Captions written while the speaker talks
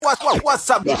What's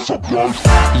up?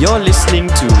 You're listening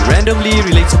to Randomly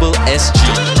Relatable SG.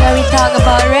 Where we talk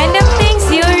about random things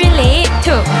you relate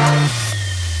to.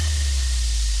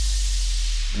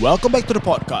 Welcome back to the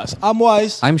podcast. I'm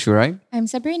Wise. I'm Shurai. I'm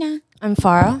Sabrina. I'm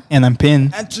Farah. And I'm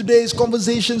Pin. And today's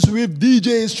conversations with DJ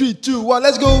is 3, 2, 1.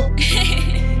 Let's go.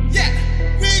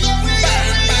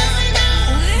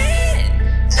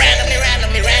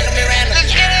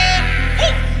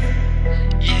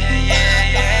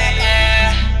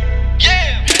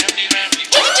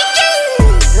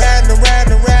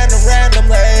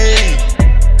 Randomly.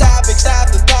 Topics of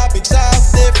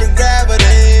different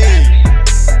gravity.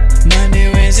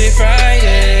 Monday, Wednesday,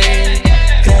 Friday.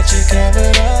 Got you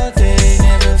covered all day.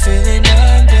 Never feeling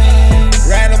Monday.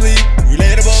 Randomly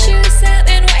relatable. Shoes up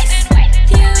and Wise.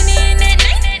 Tune in at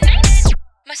night.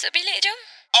 Masuk bilik jom.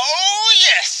 Oh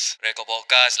yes. Rekod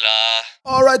podcast lah.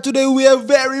 Alright, today we have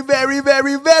very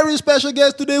special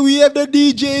guests. Today we have the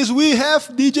DJs. We have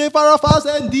DJ Farah Faz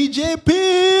and DJ P.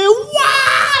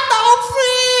 What the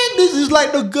freak? This is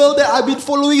like the girl that I've been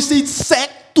following since Sec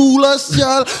 2 lah,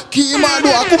 sial. Kimak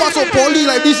doh, aku masuk poly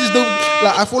like this is the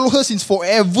like I follow her since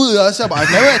forever lah, sial. But I've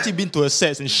never actually been to her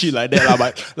sets and shit like that lah.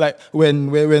 But like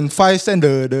when Faiz sent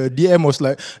the DM was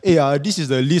like, hey, this is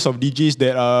the list of DJs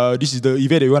that this is the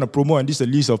event that you want to promote and this is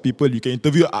the list of people you can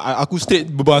interview. Aku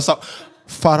straight berbahasa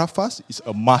Farah Faz is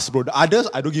a must, bro. The others,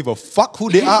 I don't give a fuck who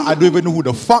they are. I don't even know who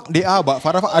the fuck they are. But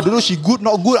Farah Faz, I don't know she good,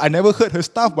 not good. I never heard her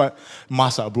stuff, but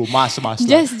must bro. Must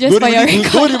Just don't for your even,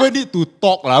 record. don't even need to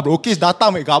talk lah, bro. Okay,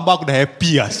 datang make gambar, aku dah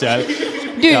happy lah, sial.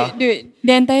 Dude,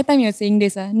 the entire time you're saying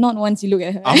this, not once you look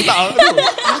at her. Aku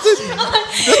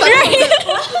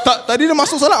tak, tadi dia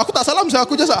masuk salam, aku tak salam, sial.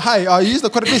 Aku just hi, is the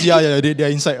correct place? Yeah, they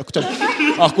are inside.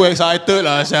 Aku excited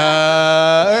lah,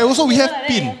 sial. Also, we have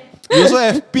Pin. We also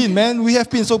have Pin, man. We have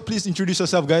Pin, so please introduce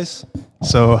yourself, guys.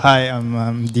 So, hi,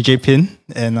 I'm DJ Pin.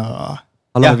 And How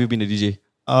long have you been a DJ?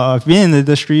 I've been in the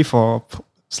industry for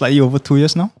slightly over 2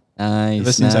 years now. Nice,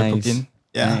 Ever since I broke in.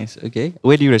 Yeah. Nice, okay.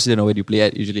 Where do you resident or where do you play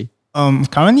at usually?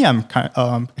 Currently, I'm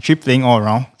actually playing all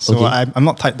around. So, Okay. I'm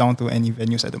not tied down to any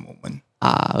venues at the moment.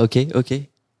 Okay.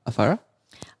 Farah?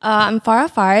 I'm Farah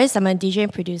Fars. I'm a DJ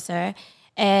and producer.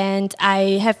 And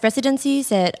I have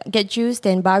residencies at Get Juiced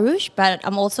and Baruch, but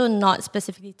I'm also not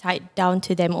specifically tied down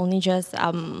to them, only just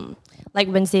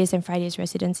like Wednesdays and Fridays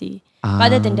residency.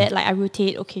 But other than that, like I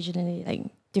rotate occasionally, like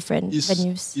different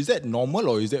venues. Is that normal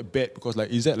or is that bad? Because like,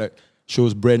 is that like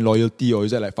shows brand loyalty or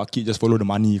is that like fuck it, just follow the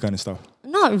money kind of stuff?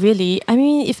 Not really. I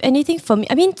mean, if anything for me,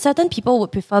 I mean, certain people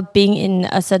would prefer being in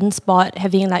a certain spot,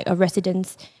 having like a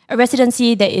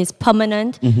residency that is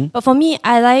permanent. Mm-hmm. But for me,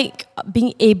 I like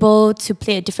being able to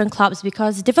play at different clubs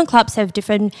because different clubs have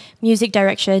different music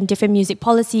direction, different music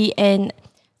policy. And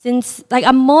since like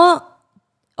I'm more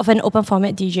of an open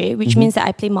format DJ, which means that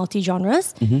I play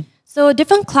multi-genres. So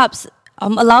different clubs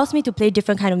allows me to play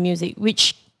different kind of music,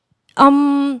 which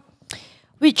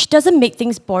doesn't make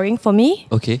things boring for me.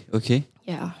 Okay.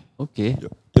 Yeah. Okay.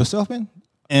 Yourself, man?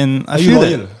 And I Are feel you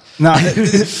that... loyal? Nah,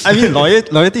 I mean,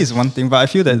 loyalty is one thing, but I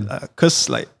feel that because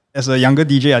like as a younger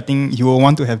DJ, I think you will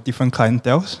want to have different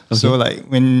clienteles. So like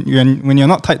when you're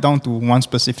not tied down to one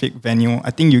specific venue, I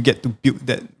think you get to build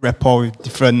that rapport with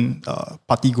different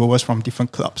party goers from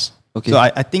different clubs. Okay. So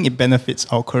I think it benefits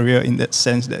our career in that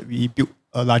sense that we build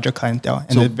a larger clientele.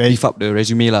 And So then beef up the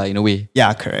resume lah in a way.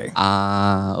 Yeah, correct.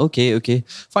 Okay.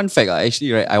 Fun fact,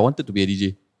 actually, right, I wanted to be a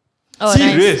DJ. Oh,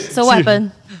 Serious? nice. So what happened?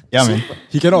 Yeah, man.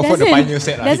 He cannot afford the pioneer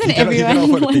set. Doesn't He cannot everyone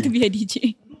afford the want thing. to be a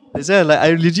DJ? So like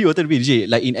I legit wanted to be a DJ.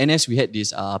 Like in NS, we had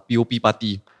this POP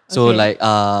party. So Okay. like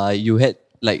you had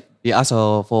like they asked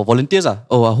for volunteers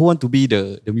who want to be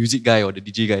the music guy or the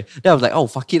DJ guy. Then I was like, oh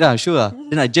fuck it sure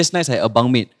Then I just nice I had a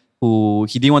bunkmate who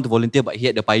he didn't want to volunteer but he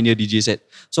had the pioneer DJ set.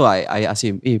 So I asked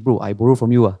him, hey bro, I borrow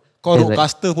from you Kau Then like,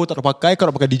 roadcaster pun tak nak pakai, kau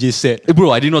nak pakai DJ set.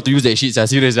 bro, I didn't know how to use that shit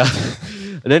serious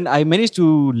Then I managed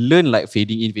to learn like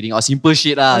fading in, fading out, simple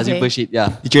shit Okay. simple shit,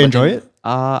 yeah. Did you enjoy it?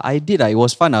 I did. It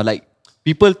was fun. Like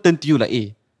people turn to you like,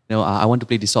 hey, I want to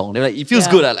play this song. They're like, it feels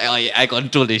Yeah. good. Like, oh, yeah, I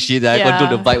control the shit. I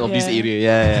control the vibe of this Yeah. area.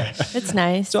 Yeah. That's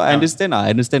nice. So I understand. I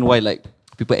understand why like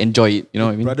people enjoy it. You know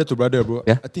what I mean? Brother to brother, bro.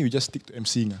 Yeah. I think we just stick to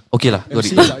MCing. Okay lah. Got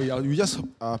MC it. you just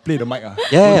play the mic.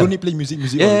 Yeah. Don't need play music.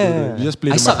 Yeah. You just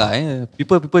play I the suck. mic.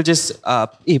 People just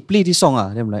hey, play this song.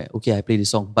 Then I'm like, okay, I play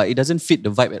this song, but it doesn't fit the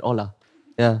vibe at all.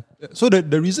 Yeah. So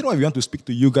the reason why we want to speak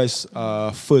to you guys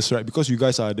first, right? Because you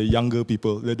guys are the younger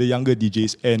people, the younger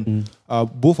DJs, and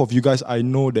both of you guys, I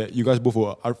know that you guys both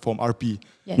are from RP.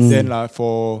 Yes. Then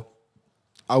for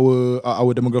our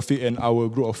demographic and our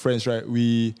group of friends, right?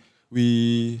 We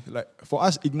like for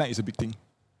us, Ignite is a big thing.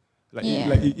 Like, Yeah.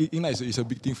 like Ignite is a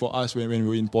big thing for us when we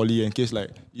were in poly, in case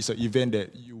like it's an event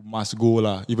that you must go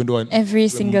lah. Even though Every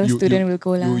single student will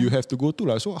go lah. You have to go to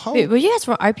lah. So how? Wait, were you guys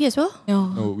from RP as well? No.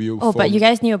 No, we Oh, but you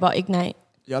guys knew about Ignite.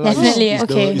 yeah, lah, Definitely. it's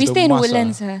the- Okay. it's We the stay in must,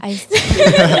 Woodlands. lah. I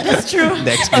That's true.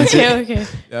 The expensive. Okay.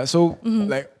 Yeah. So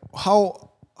like how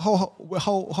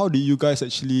did you guys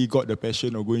actually got the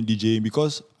passion of going DJing?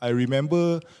 Because I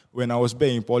remember when I was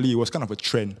back in poly, it was kind of a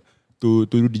trend to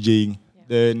do DJing.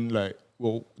 Then like,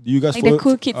 well, do you guys Like the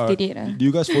follow? cool kids did it, Do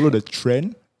you guys follow the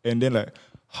trend? And then like,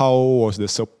 how was the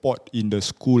support in the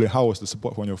school and how was the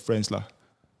support from your friends lah?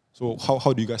 So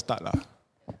how do you guys start lah?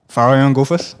 Farah, you want to go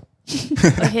first?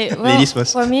 Okay, well, Ladies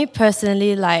first. for me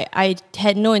personally, like I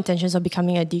had no intentions of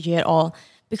becoming a DJ at all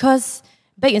because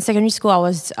back in secondary school I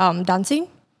was dancing.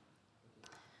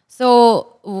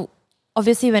 So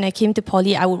obviously when I came to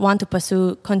poly, I would want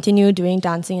to continue doing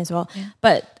dancing as well. Yeah.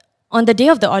 But on the day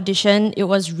of the audition, it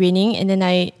was raining, and then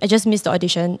I just missed the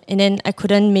audition, and then I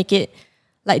couldn't make it.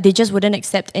 Like they just wouldn't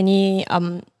accept any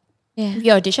Yeah.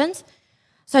 re-auditions.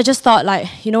 So I just thought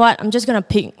like, you know what, I'm just gonna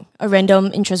pick a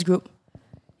random interest group.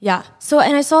 Yeah. So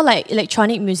and I saw like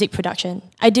electronic music production.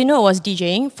 I didn't know it was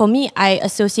DJing. For me, I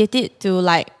associate it to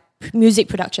like music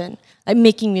production, like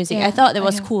making music. Yeah, I thought that I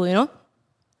was know. cool, you know?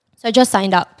 So I just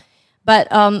signed up. But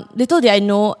little did I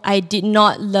know, I did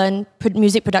not learn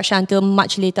music production until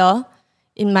much later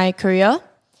in my career.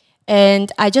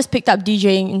 And I just picked up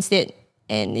DJing instead.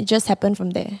 And it just happened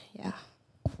from there. Yeah.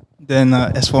 Then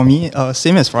as for me,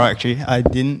 same as Farah actually, I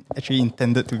didn't actually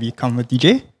intended to become a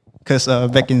DJ because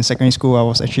back in secondary school, I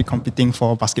was actually competing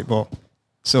for basketball.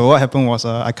 So what happened was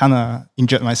I kind of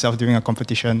injured myself during a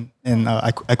competition and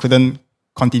I couldn't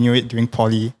continue it during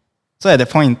poly. So at that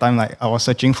point in time, like I was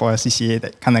searching for a CCA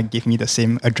that kind of gave me the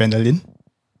same adrenaline.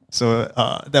 So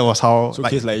that was how. So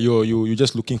like, case like you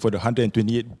just looking for the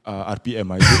 128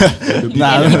 RPM. Is it? The BPM.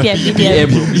 Nah,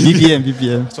 BPM.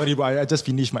 BPM. Sorry, but I just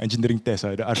finished my engineering test.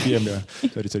 The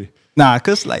RPM. Sorry. Nah,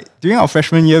 cause like during our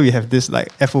freshman year we have this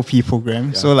like FOP program.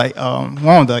 Yeah. So like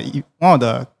one of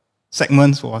the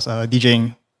segments was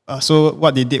DJing. So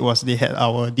what they did was they had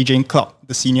our DJing club,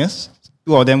 the seniors.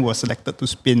 Two of them were selected to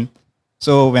spin.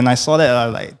 So when I saw that, I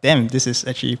was like, damn, this is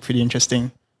actually pretty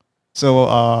interesting. So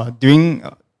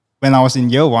when I was in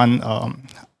year one,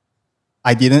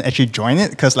 I didn't actually join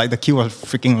it because like the queue was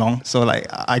freaking long. So like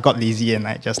I got lazy and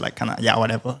I just like kind of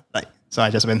whatever. Like so I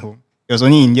just went home. It was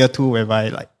only in year two whereby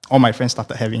like all my friends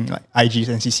started having like IGs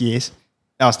and CCAs.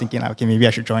 I was thinking like, okay, maybe I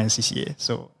should join a CCA.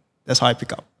 So that's how I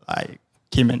pick up. I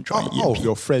came and joined. How of EMP.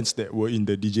 your friends that were in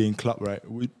the DJing club, right?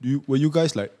 Were you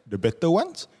guys like the better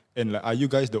ones? And like, are you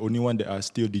guys the only one that are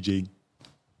still DJing?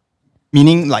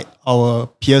 Meaning like our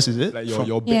peers, is it? Like From-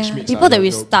 your Yeah. batchmates? People that we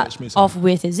your start batchmates, off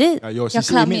with, is it? your Your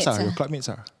CCA mates, clubmates, your clubmates.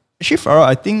 Actually, Farah,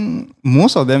 I think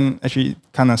most of them actually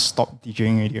kind of stopped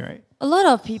DJing already, right? A lot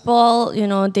of people, you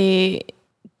know, they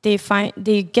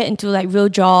get into like real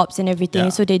jobs and everything, Yeah.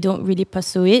 so they don't really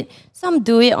pursue it. Some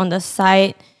do it on the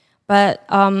side, but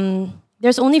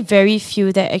there's only very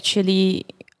few that actually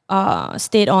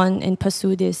stayed on and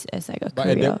pursue this as like a But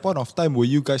at career. that point of time, were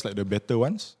you guys like the better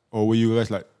ones? Or were you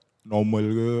guys like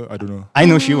normal? I don't know. I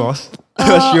know she was.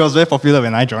 She was very popular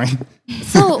when I joined.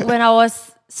 So when I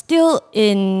was still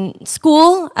in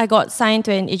school, I got signed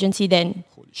to an agency then.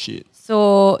 Holy shit.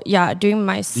 So yeah, during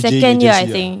my second year, I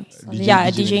agency, think, yeah.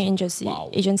 a DJ DJing agency.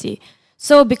 agency.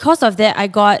 So because of that, I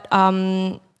got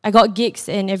gigs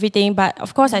and everything. But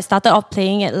of course, I started off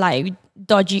playing at like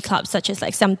dodgy clubs such as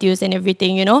like Samtius and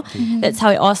everything. You know, that's how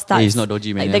it all starts. Hey, it's not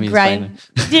dodgy, man. Like I the mean, grind.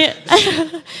 it's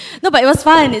Yeah. No, but it was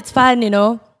fun. It's fun, you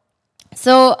know.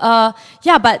 So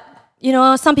yeah, but you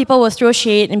know, some people will throw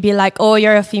shade and be like, "Oh,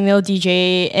 you're a female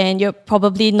DJ, and you're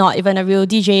probably not even a real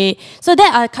DJ." So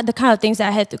that are the kind of things that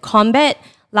I had to combat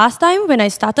last time when I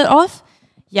started off.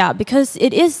 Yeah, because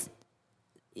it is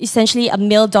essentially a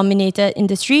male-dominated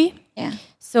industry. Yeah.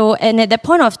 So, and at that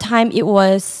point of time, it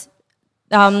was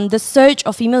the surge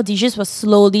of female DJs was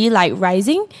slowly like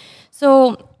rising.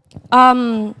 So,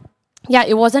 yeah,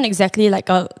 it wasn't exactly like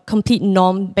a complete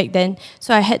norm back then.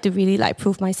 So I had to really like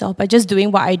prove myself by just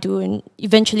doing what I do and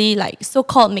eventually like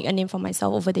so-called make a name for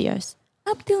myself over the years.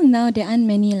 Up till now, there aren't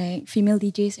many like female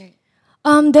DJs,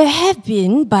 right? There have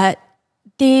been, but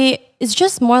it's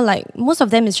just more like, most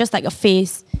of them is just like a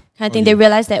phase kind of thing. They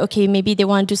realize that, okay, maybe they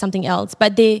want to do something else.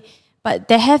 But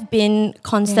there have been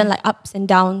constant like ups and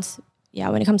downs, yeah,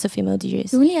 when it comes to female DJs.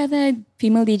 The only other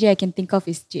female DJ I can think of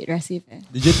is Jade Rasif.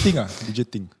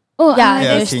 DJ Ting. Oh, Yeah,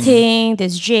 Yeah, there's Ting. Ting,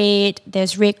 there's Jade,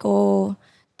 there's Reiko,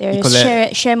 there's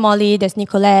Nicolette. Cher Molly, there's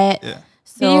Nicolette. Yeah.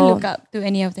 Do you look up to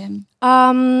any of them?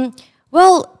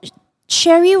 Well,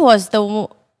 Sherry was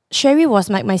Sherry was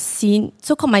like my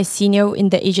so-called my senior in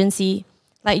the agency.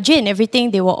 Like Jay and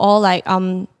everything, they were all like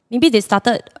maybe they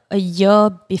started a year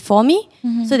before me,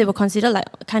 so they were considered like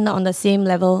kind of on the same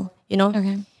level, you know.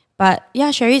 Okay. But yeah,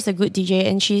 Sherry is a good DJ,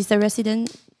 and she's the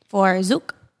resident for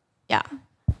Zouk. Yeah,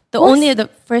 the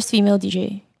first female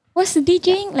DJ. Was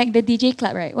DJing like the DJ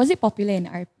club, right? Was it popular in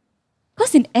RP?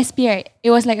 Because in SP, right,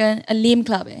 it was like a lame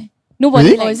club.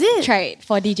 Nobody Really? like, Oh, is it? tried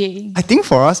for DJing. I think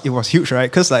for us it was huge, right?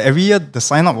 Because like every year the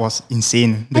sign up was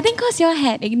insane. I think because y'all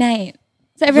had Ignite.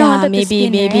 So everyone Yeah, wanted to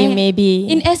spin, right? maybe.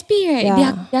 In SP, right,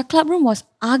 Yeah. their club room was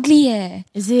ugly.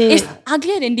 Is it? It's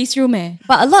uglier than this room.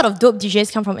 But a lot of dope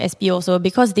DJs come from SP also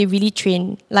because they really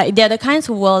train. Like they're the kinds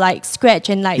who will like scratch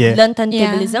and like Yeah. learn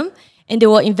turntablism, and they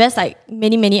will invest like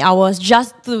many hours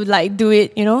just to like do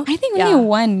it. You know. I think Yeah. only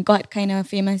one got kind of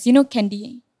famous. You know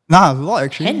Candy? Nah, a lot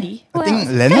actually. Candy? I Who think else?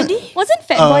 Leonard. Wasn't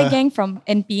Fat Boy Gang from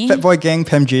NP? Fat Boy Gang,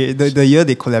 Pam J. The year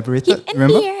they collaborated. NP,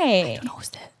 Remember? right? Who's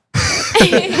that?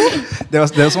 There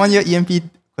was 1 year EMP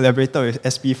collaborated with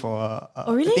SP for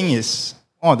Oh, really? I think it's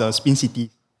one of the Spin City.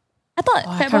 I thought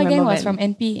Oh, I Fat can't Boy Gang remember was when.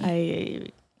 from NP. I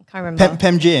can't remember.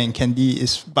 Pam J and Candy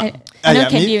is but I know yeah,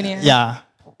 Candy maybe- only, yeah.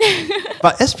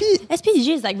 But SP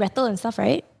DJ is like Rattle and stuff,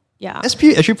 right? Yeah.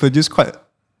 SP actually produced quite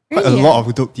Really, a lot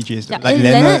of dope DJs. Yeah, Like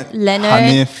Leonard,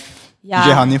 Hanif, yeah.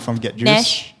 DJ Hanif from Get Juice.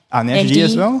 Nash, Nash G Andy.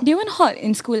 as well. They weren't hot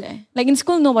in school. Like in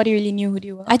school, nobody really knew who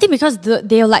they were. I think because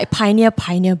they are like pioneer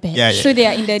batch. Yeah, yeah. So they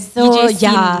are in the So, DJ scene,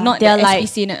 yeah, not they're the like-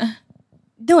 SP scene.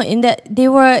 No, in that they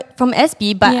were from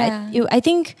SP, but Yeah. I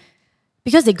think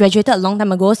because they graduated a long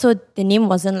time ago, so the name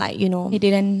wasn't like They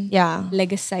didn't Yeah.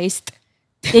 legalized.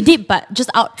 they did, but just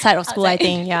outside of school, I Outside.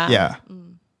 think. Yeah. Yeah.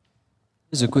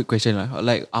 This is a quick question.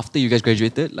 Like after you guys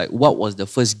graduated, like what was the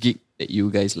first gig that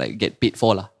you guys like get paid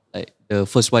for lah? Like the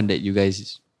first one that you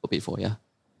guys got paid for, yeah.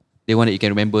 The one that you can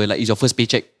remember, like is your first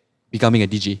paycheck becoming a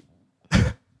DJ.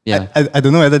 Yeah. I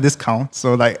don't know whether this counts.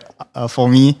 So like for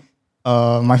me,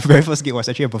 my very first gig was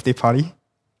actually a birthday party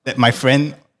that my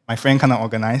friend kind of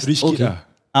organized. Rich kid Okay.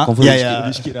 lah. Confirm yeah, rich yeah.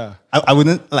 Rich kid lah. I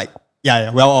wouldn't like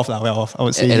well off. I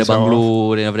would say At a he's well off.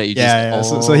 bungalow, then after that you Yeah,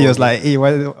 just So he was like, hey,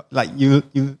 why like you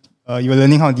were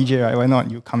learning how to DJ, right? Why not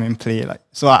you come and play? Like,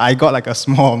 so I got like a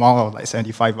small amount of like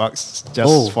 $75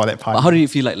 just for that party. But how did it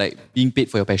feel like being paid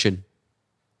for your passion?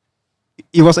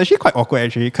 It was actually quite awkward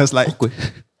actually, because like Awkward.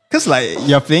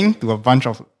 you're playing to a bunch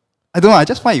of, I don't know, I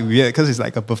just find it weird because it's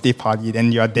like a birthday party,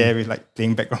 then you're there with like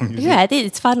playing background music. Yeah, I think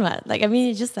it's fun, what? Like, I mean,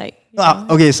 it's just like. you Ah,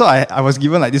 know. okay, so I was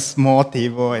given like this small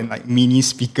table and like mini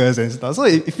speakers and stuff. So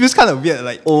it feels kind of weird.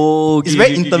 Like it's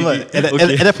very intimate. At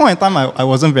that point in time, I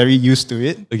wasn't very used to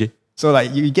it. Okay. So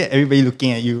like you get everybody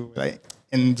looking at you, like,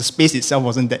 and the space itself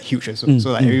wasn't that huge as well.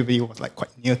 So like everybody was like quite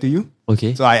near to you.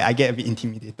 Okay. So I get a bit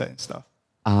intimidated and stuff.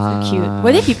 So cute.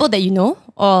 Were there people that you know,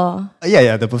 or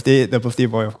Yeah, the birthday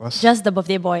boy, of course. just the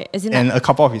birthday boy? As in, And like, a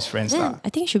couple of his friends. then lah. I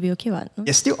think it should be okay, what? No?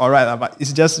 It's still alright, but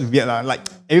it's just weird. Like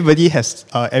everybody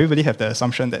have the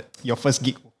assumption that your first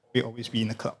gig will always be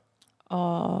in a club.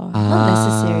 Not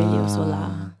necessarily also lah.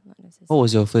 Not necessarily. What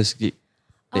was your first gig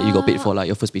that you got paid for, like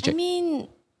your first I paycheck? mean,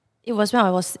 it was when I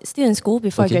was still in school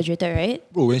before Okay. I graduated, right?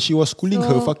 Bro, when she was schooling, her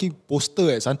So- fucking poster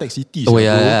at Suntec City. Oh sia,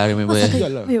 yeah, bro. yeah, I remember. What's Yeah.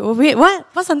 that lah? Wait, what?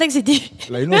 What's Suntec City?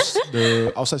 Like, you know,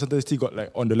 the outside Suntec City got like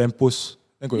on the lamppost,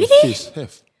 then got your Really? face. Have.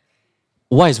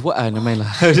 Why is what? Never mind lah.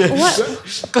 what?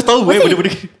 Kau tahu Was it- benda-benda.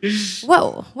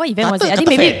 What event was it? I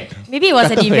Kata think maybe it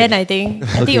was an Kata event. fan. I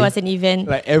think it was an event.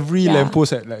 Like every Yeah.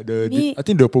 lamppost at like Me- I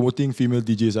think they're promoting female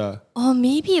DJs. Or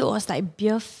maybe it was like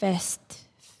Beer Fest.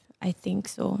 I think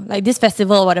so. Like this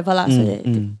festival or whatever lah. So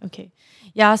okay.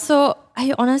 Yeah, so I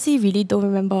honestly really don't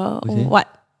remember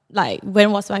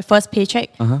when was my first paycheck.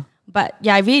 But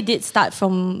yeah, I really did start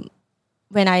from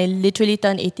when I literally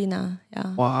turned 18.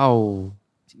 Yeah. Wow.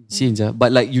 Insane, yeah.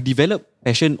 But like you develop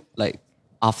passion like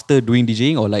after doing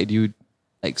DJing, or like do you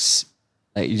like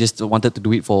you just wanted to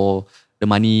do it for the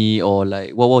money, or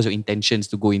like what was your intentions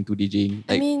to go into DJing?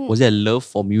 Like mean- was there a love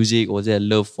for music? Was there a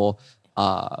love for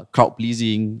crowd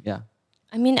pleasing? Yeah.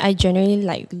 I mean, I generally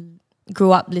like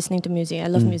grew up listening to music. I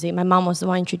love music. My mom was the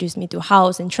one who introduced me to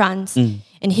house and trance and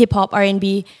hip hop,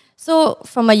 R&B. So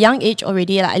from a young age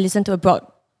already, like, I listened to a broad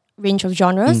range of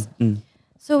genres.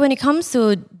 So when it comes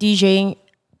to DJing,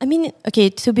 I mean, okay,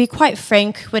 to be quite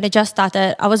frank, when I just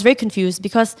started, I was very confused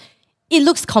because it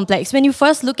looks complex. When you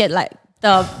first look at like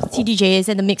the CDJs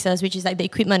and the mixers, which is like the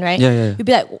equipment, right? Yeah. You'd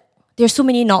be like, there's so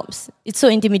many knobs. It's so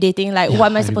intimidating. Like, what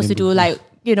am I supposed to do? Like,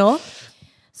 you know?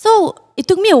 So it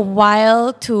took me a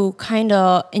while to kind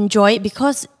of enjoy it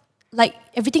because like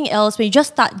everything else, when you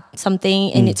just start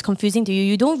something and it's confusing to you,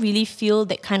 you don't really feel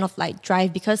that kind of like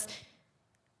drive because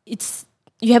it's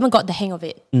you haven't got the hang of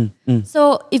it.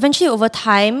 So eventually over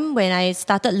time, when I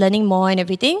started learning more and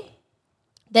everything,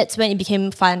 that's when it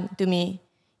became fun to me.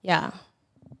 Yeah.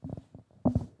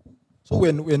 So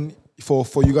when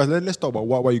for you guys, let's talk about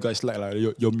what you guys like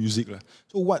your music lah.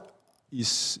 So what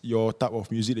is your type of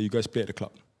music that you guys play at the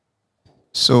club?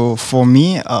 So for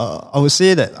me, I would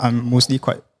say that I'm mostly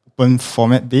quite open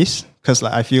format based because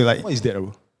like I feel like What is that,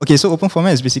 bro? okay, so open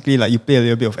format is basically like you play a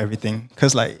little bit of everything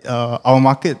because like our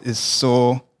market is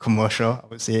so commercial, I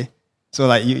would say. So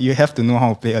like you have to know how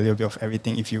to play a little bit of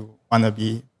everything if you want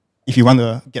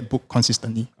to get booked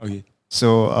consistently. Okay.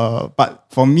 So but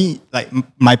for me, like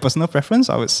my personal preference,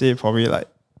 I would say probably like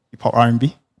hip hop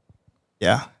R&B.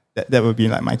 Yeah, that would be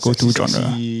like my go-to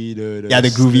genre.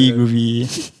 The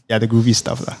groovy, the groovy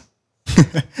stuff lah.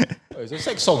 It's a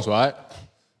sex songs, right?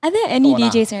 Are there any Oh,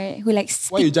 nah. DJs right, who like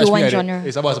Why you stick judge to me one at genre? that?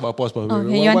 Hey, sabar, pause.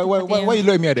 Okay, you want to Why you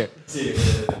look at me at that?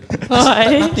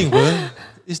 Why? Nothing, bro.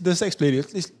 It's the sex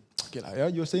playlist. Okay lah, yeah,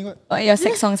 you were saying what? Oh, your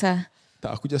sex songs ah.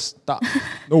 Tak, aku just tak.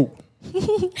 No.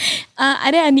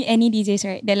 Are there any DJs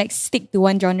right that like stick to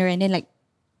one genre and then like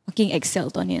fucking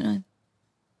excelled on it?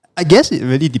 I guess it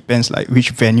really depends like which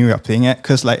venue you're playing at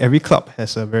because like every club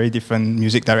has a very different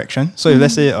music direction. So if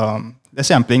let's say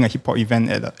I'm playing a hip hop event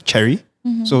at Cherry,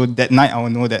 so that night I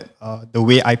will know that the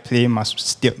way I play must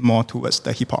steer more towards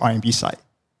the hip hop R&B side.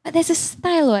 But there's a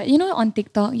style, what? You know, on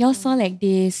TikTok, y'all saw like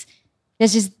this.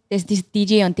 There's this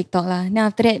DJ on TikTok lah. Now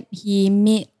after that, he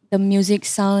made the music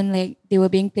sound like they were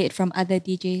being played from other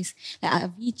DJs, like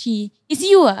Avicii. It's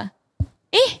you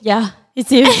Yeah,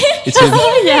 it's you. It's him.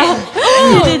 Yeah.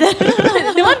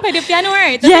 the one by the piano,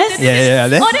 right? Yes. Yeah.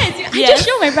 Oh, that's you. I Yes. just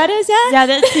show my brothers, yeah. Yeah,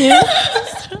 that's you.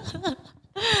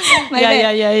 My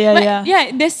yeah, bad. But yeah.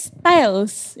 yeah, there's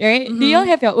styles, right? Do y'all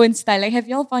have your own style? Like, have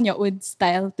y'all found your own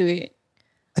style to it?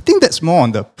 I think that's more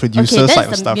on the producer Okay, side that's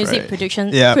of the stuff, music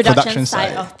right? production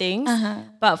side of things.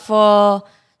 But for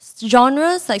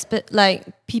genres like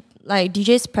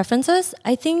DJs' preferences,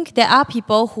 I think there are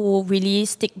people who really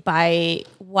stick by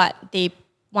what they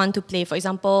want to play. For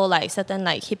example, like certain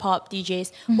like hip hop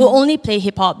DJs will only play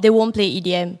hip hop. They won't play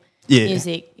EDM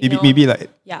music. Maybe like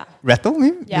yeah. rattle,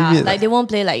 maybe? Yeah, Maybe like they won't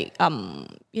play like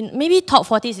maybe top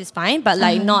 40s is fine, but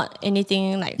like not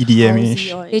anything like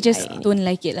EDM-ish. housey or They just like, don't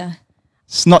like it lah.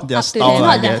 it's not their Up to style, them.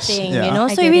 I not their guess. thing, Yeah. you know.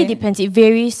 I So it get really it. depends. It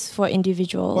varies for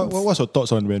individuals. What's your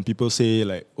thoughts on when people say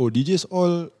like, oh, DJs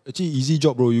all actually easy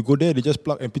job, bro. You go there, they just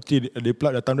plug MP3, they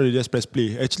plug the thunder, they just press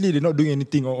play. Actually, they're not doing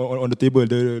anything on the table.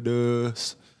 The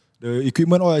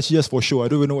equipment all actually just for show. I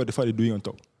don't even know what the fuck they're doing on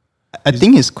top. I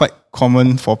think it's quite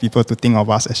common for people to think of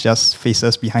us as just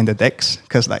faces behind the decks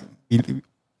because like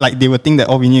they would think that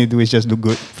all we need to do is just look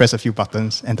good, press a few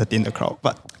buttons, entertain the crowd.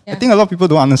 But I think a lot of people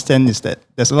don't understand is that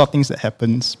there's a lot of things that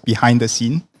happens behind the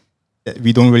scene that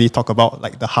we don't really talk about,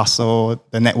 like the hustle,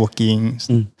 the networking,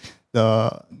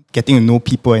 the getting to know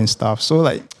people and stuff. So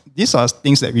like these are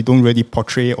things that we don't really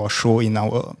portray or show in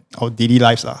our daily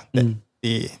lives that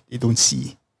they don't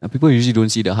see. People usually don't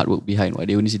see the hard work behind, right?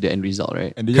 They only see the end result,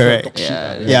 right? And they just Correct. talk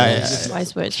shit. Yeah.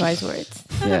 Wise words.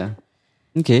 Yeah.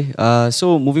 Okay.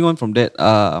 So moving on from that,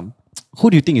 who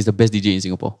do you think is the best DJ in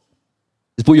Singapore?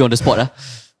 Let's put you on the spot,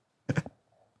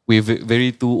 with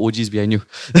very two OGs behind you.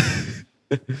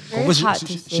 Very hard to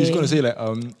She's say. going to say like,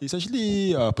 it's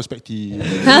actually perspective.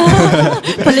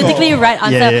 Politically right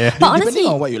answer. Yeah. But Depending honestly,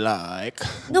 on what you like.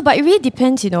 no, but it really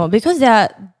depends, because there are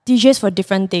DJs for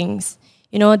different things.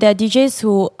 There are DJs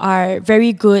who are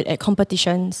very good at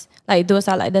competitions. Like those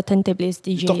are like the turntablist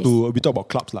DJs. We talk about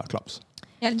clubs.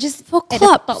 Yeah, just For at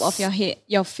clubs. the top of your head,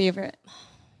 your favorite.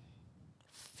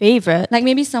 Favorite. Like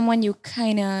maybe someone you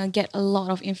kind of get a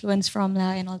lot of influence from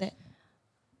lah and all that.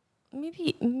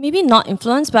 Maybe not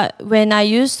influence, but when I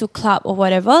used to club or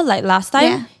whatever, like last time,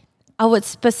 Yeah. I would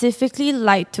specifically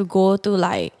like to go to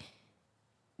like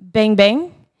Bang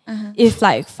Bang if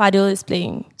like Fadil is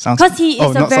playing. Because he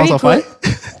is a very good.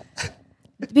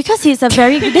 Because he's a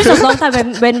very good. This was a long time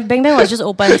when Bang Bang was just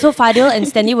open. So Fadil and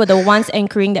Stanley were the ones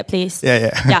anchoring that place.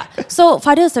 Yeah. So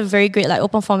Fadil is a very great like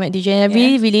open format DJ, and I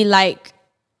really like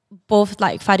both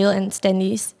like Fadil and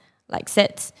Stanley's like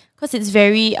sets because it's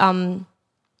very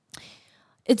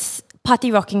it's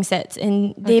party rocking sets,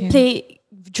 and they play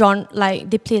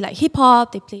they play like hip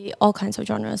hop, they play all kinds of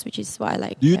genres, which is why I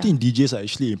like. Do you think DJs are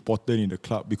actually important in the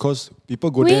club? Because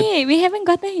people go there. Wait, we haven't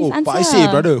gotten his Oh, answer. but I say,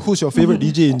 brother, who's your favorite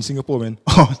DJ in Singapore, man?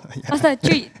 What's that?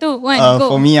 3, 2, 1, go.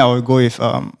 For me, I would go with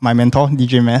my mentor,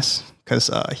 DJ Mess, because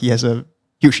he has a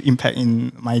huge impact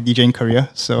in my DJing career.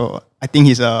 So I think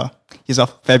he's a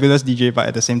fabulous DJ, but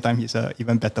at the same time, he's an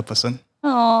even better person.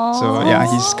 Aww. So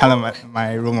yeah, he's kind of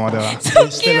my role model.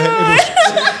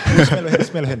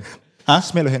 Smell her hand.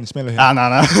 Smell your hand.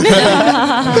 Nah.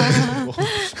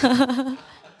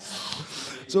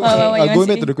 So what you want going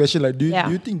to back to the question, like, do Yeah.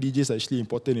 you think DJs are actually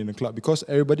important in a club? Because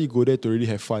everybody go there to really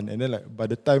have fun, and then like by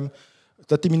the time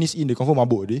 30 minutes in, they confirm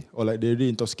mabuk already, or like they're really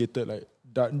intoxicated. Like,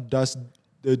 does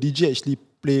the DJ actually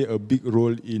play a big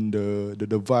role in the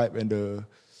vibe and the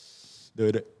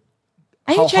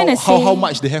Are you trying to say how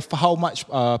much they have, how much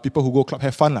people who go club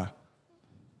have fun lah?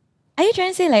 Are you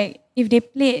trying to say like if they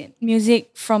play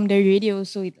music from the radio,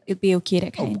 so it'll be okay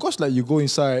that Oh, kind? because like you go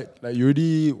inside, like you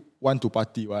really want to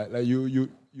party, right? Like you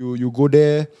go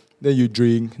there, then you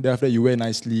drink, then after that you wear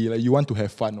nicely, like you want to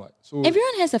have fun, right? So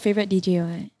Everyone has a favorite DJ,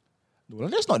 right? no,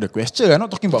 that's not the question. I'm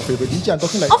not talking about favorite DJ. I'm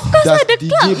talking like Of course, does like the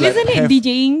club, isn't it?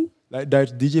 DJing. Like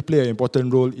does DJ play an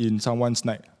important role in someone's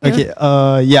night? Okay,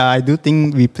 yeah, I do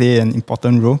think we play an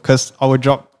important role because our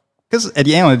job, because at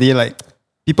the end of the day, like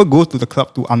people go to the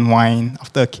club to unwind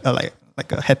after like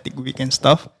a hectic week and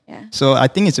stuff. Yeah. So I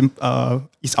think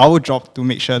it's our job to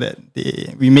make sure that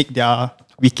we make their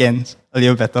weekends a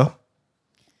little better.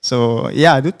 So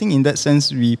yeah, I do think in that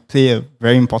sense we play a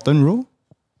very important role.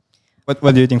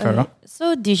 What do you think, Farah?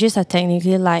 So DJs are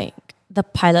technically like the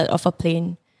pilot of a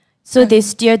plane. So they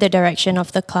steer the direction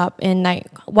of the club and like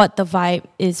what the vibe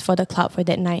is for the club for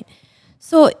that night.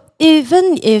 So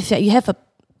even if you have a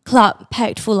club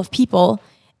packed full of people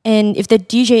and if the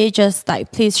DJ just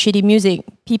like plays shitty music,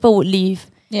 people would leave.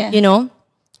 Yeah. You know?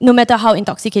 No matter how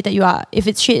intoxicated you are. If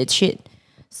it's shit, it's shit.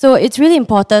 So it's really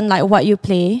important like what you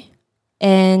play.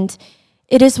 And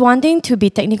it is one thing to be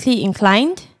technically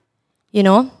inclined, you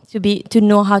know, to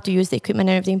know how to use the equipment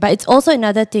and everything. But it's also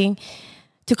another thing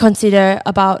to consider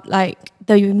about like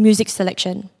the music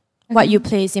selection. What you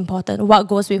play is important. What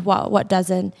goes with what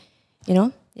doesn't, you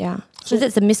know? Yeah. So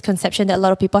that's a misconception that a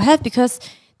lot of people have because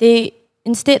they,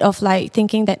 instead of like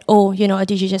thinking that, oh, you know, a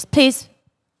DJ just plays,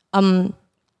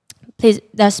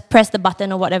 just press the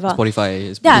button or whatever. Spotify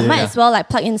is Might as well like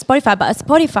plug in Spotify, but a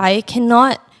Spotify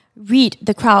cannot read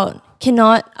the crowd,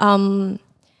 cannot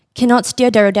steer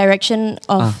the direction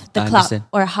of the I club understand.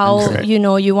 or how Correct.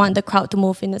 you want the crowd to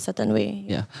move in a certain way.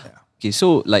 Yeah. Okay,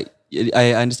 so like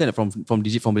I understand that from the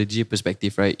DJ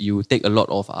perspective, right? You take a lot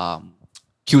of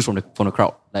cues from the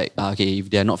crowd. Like okay, if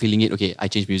they are not feeling it, okay, I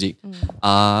change music.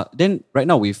 Then right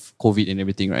now with COVID and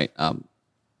everything, right?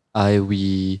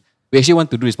 We actually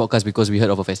want to do this podcast because we heard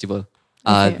of a festival,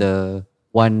 Okay. the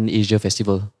One Asia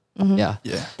Festival. Yeah.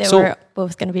 That So- we're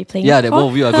both going to be playing. Yeah, that for.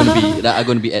 both of you are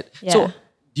going to be at. Yeah. So,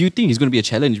 do you think it's going to be a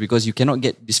challenge because you cannot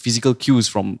get these physical cues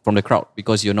from the crowd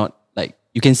because you're not like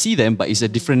you can see them, but it's a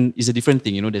different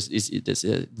thing. You know, there's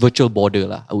a virtual border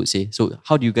lah, I would say. So,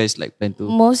 how do you guys like plan to?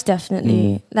 Most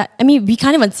definitely. Like I mean, we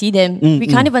can't even see them. We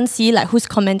can't even see like who's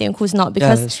commenting and who's not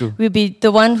because that's true. we'll be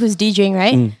the one who's DJing,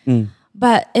 right?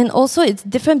 But and also it's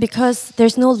different because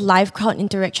there's no live crowd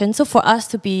interaction. So for us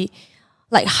to be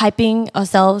like hyping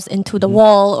ourselves into the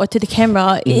wall or to the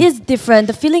camera, it is different.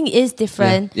 The feeling is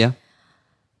different. Yeah.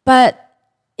 But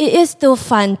it is still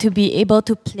fun to be able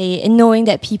to play and knowing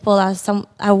that people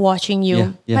are watching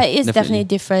you. Yeah, But it's definitely. definitely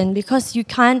different because you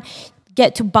can't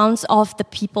get to bounce off the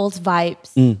people's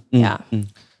vibes. Yeah.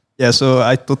 Yeah, so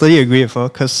I totally agree with her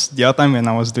because the other time when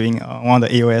I was doing one of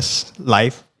the AOS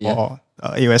live or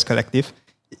AOS collective,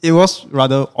 it was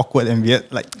rather awkward and weird.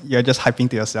 Like you're just hyping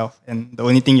to yourself and the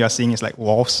only thing you're seeing is like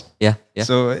walls. Yeah.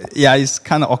 So yeah, it's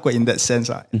kind of awkward in that sense.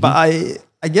 But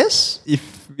I guess if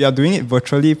we are doing it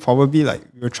virtually, probably like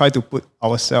we'll try to put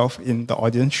ourselves in the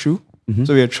audience shoe.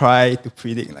 So we'll try to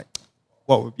predict like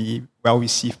what would be well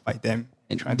received by them.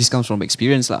 And this comes from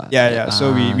experience lah. Yeah.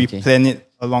 So we okay. plan it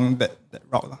along that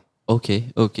route lah.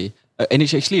 Okay. And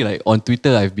it's actually like on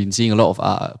Twitter, I've been seeing a lot of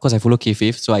because I follow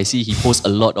K-Faith, so I see he posts a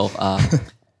lot of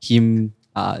him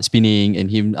spinning and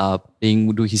him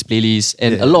do his playlist,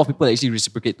 and a lot of people actually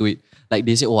reciprocate to it. Like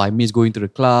they say, oh, I miss going to the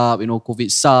club. You know, COVID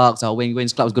sucks.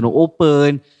 When's club's gonna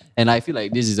open? And I feel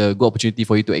like this is a good opportunity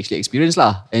for you to actually experience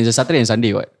lah. And it's a Saturday and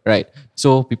Sunday, right?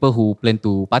 So people who plan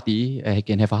to party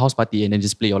can have a house party and then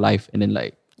just play your life, and then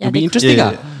like it'll be they- interesting.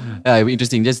 It'll be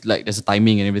interesting. Just like there's a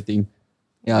timing and everything.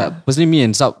 Yeah. Personally, me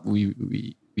and Sab, we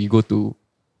go to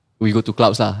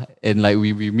clubs lah, and like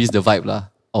we miss the vibe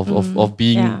lah of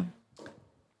being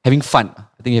having fun.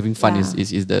 I think having fun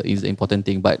is the important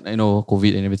thing. But I know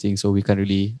COVID and everything, so we can't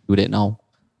really do that now.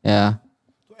 Yeah.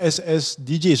 As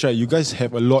DJs, right, you guys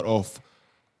have a lot of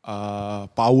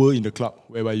power in the club,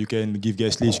 whereby you can give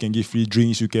guest lists, you can give free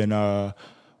drinks, you can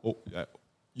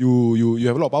you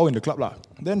have a lot of power in the club lah.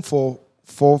 Then for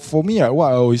me,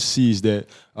 what I always see is that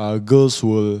girls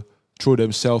will throw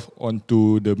themselves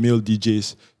onto the male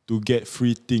DJs to get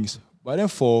free things. But then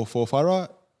for Farah,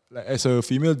 like as a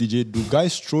female DJ, do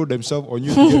guys throw themselves on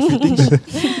you to get free things?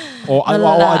 or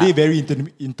are they very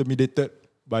intimidated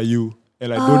by you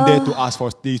and like don't dare to ask for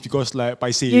things because like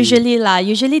paise?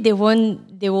 Usually they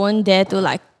won't dare to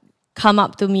like come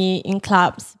up to me in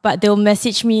clubs, but they'll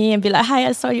message me and be like, "Hi,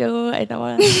 I saw you," and I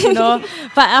want, you know.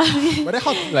 But then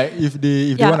how, like if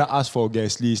they want to ask for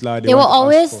guest list lah,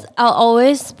 I'll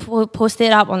always post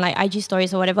it up on like IG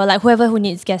stories or whatever. Like whoever who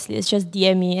needs guest list, just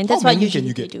DM me, and that's what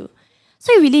usually they do.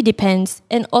 So it really depends,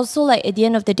 and also like at the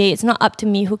end of the day, it's not up to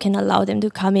me who can allow them to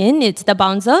come in. It's the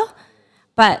bouncer,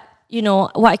 but you know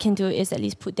what I can do is at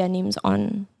least put their names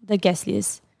on the guest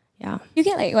list. Yeah, You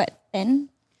get like what 10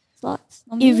 slots?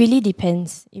 it really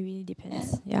depends.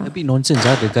 Yeah. A bit nonsense,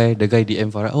 the guy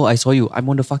DM Farah. Oh, I saw you. I'm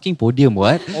on the fucking podium.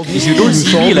 What? If you don't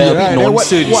see me, like a bit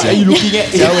nonsense. What are you looking at?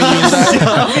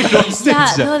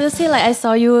 Yeah, no, they'll say like I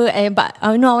saw you, but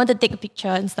no, I want to take a picture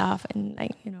and stuff, and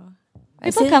like you know,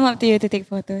 People come up to you to take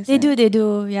photos. They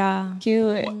do, yeah.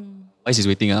 Cute. Why is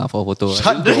waiting for a photo?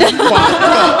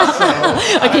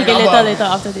 Okay, later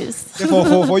after this.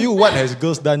 For you, what has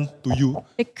girls done to you?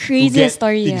 The craziest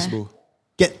story, things, yeah. bro?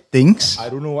 Get things. I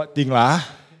don't know what thing lah.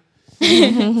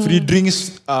 Free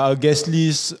drinks, guest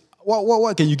list.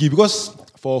 What can you give? Because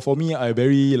for me, I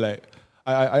very like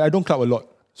I don't club a lot.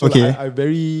 So Okay. like, I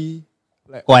very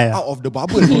like Why, out of the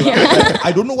bubble. Like,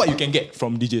 I don't know what you can get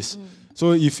from DJs.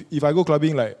 So if I go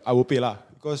clubbing, like I will pay lah,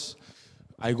 because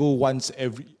I go once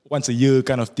a year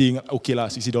kind of thing. Okay lah,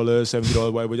 $60,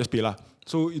 $70, whatever, just pay lah.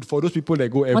 So for those people that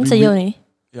go every Once a year week, only.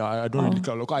 yeah, I don't really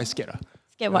club. Because I scared lah.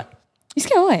 Get what? You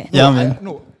scared what? Yeah, No, man.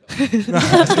 No.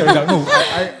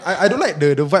 I don't like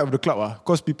the vibe of the club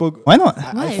because people. Why not?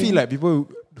 I feel like people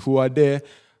who are there,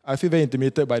 I feel very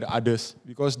intimidated by the others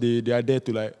because they are there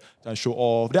to like show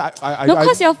off. Then No,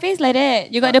 cause your face like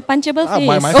that. You got the punchable face.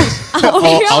 my face.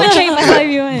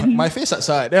 My face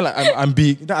outside. Then like I'm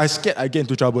big. Then I scared I get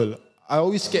into trouble. I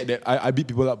always scared that I beat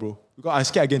people up, bro. Because I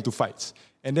scared I get into fights.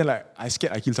 And then like I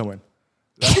scared I kill someone.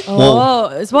 Oh,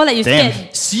 it's more like you Damn.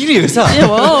 scared. Serious?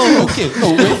 Whoa. Okay.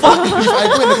 No, if I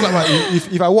go in the club,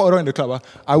 if I walk around in the club,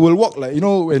 I will walk like, you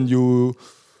know, when you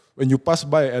pass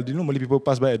by, Malay people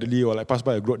pass by elderly or like pass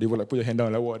by a group, they will like put your hand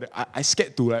down like what. I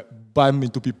scared to like bump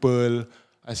into people.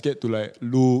 I scared to like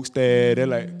look, stare. Then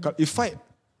like if fight,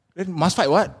 then must fight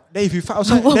what? Then if you fight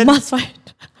outside, then Must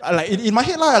fight. like in my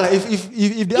head lah. Like if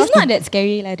they ask It's not that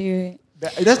scary, like, dude.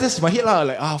 that's my head lah.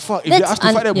 Like fuck. If they That's ask to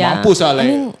fight, then yeah. mampus lah.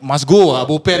 Like must go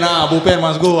bopen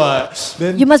must go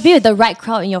Then You must be with the right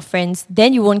crowd and your friends.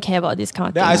 Then you won't care about this kind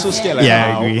of then thing. I so scared like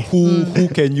Yeah, I agree. who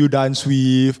can you dance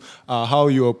with, how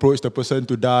you approach the person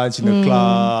to dance in the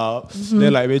club.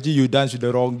 Then like imagine you dance with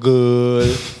the wrong girl.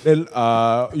 Then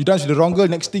you dance with the wrong girl,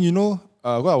 next thing you know,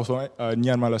 I was on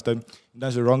Nian last time. You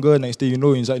dance with the wrong girl, next thing you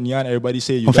know, inside Nian everybody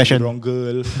say you dance with the wrong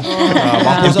girl.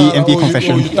 MP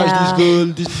confession. You touch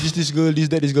this girl, this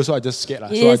girl, this girl. So I just scared lah.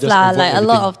 It So I is just lah. avoid Like a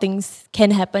lot everything. of things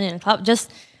can happen in a club.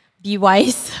 Just be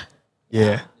wise,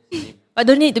 Yeah. but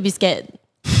don't need to be scared.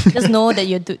 Just know that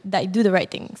you do the right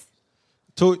things.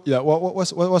 So yeah,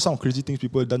 what's some crazy things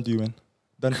people have done to you, man?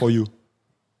 Done for you?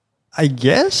 I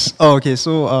guess. Oh, okay.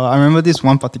 So I remember this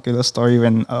one particular story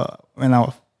when I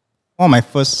was one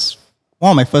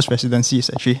of my first residencies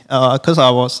actually. Because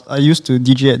I used to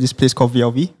DJ at this place called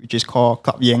VLV, which is called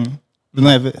Club Yang. Don't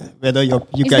know whether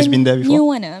you guys been there before. New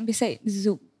one, beside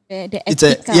Zouk. The It's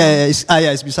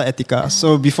Etika. it's beside Etika.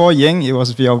 So before Yang, it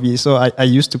was VLV. So I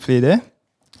used to play there.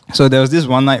 So there was this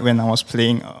one night when I was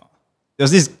playing. There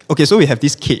was this. Okay, so we have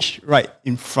this cage right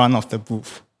in front of the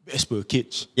booth. Vesper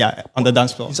cage. Yeah, on the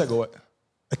dance floor. Inside got what?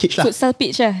 A cage lah. Futsal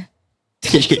pitch,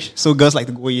 Cage. So girls like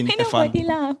to go in, have fun. Nobody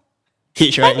lah.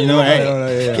 Cage, right? You know,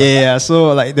 right? Yeah.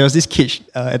 So like there was this cage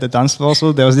at the dance floor.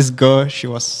 So there was this girl. She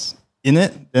was in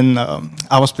it. Then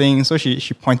I was playing. So she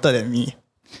pointed at me.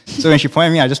 So when she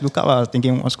pointed at me, I just looked up. I was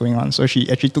thinking what's going on. So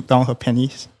she actually took down her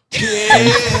panties.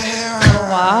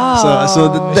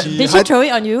 Wow. Did she throw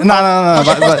it on you? No.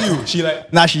 But She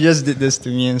like she just did this to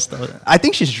me and stuff. I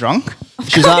think she's drunk.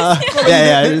 She's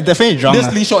yeah, definitely drunk.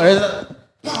 just slingshot.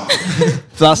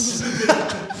 Plus,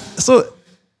 so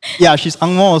yeah, she's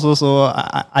Angmo also. So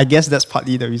I guess that's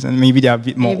partly the reason. Maybe they're a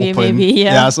bit more open. Maybe,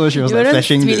 yeah. Yeah. So she was You like wouldn't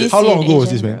flashing. really How see long an ago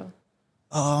was Asian this, man?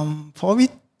 girl. Probably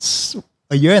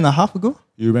a year and a half ago.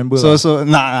 You remember? So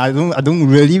I don't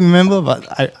really remember, but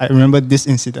I remember this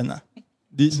incident.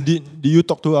 Did you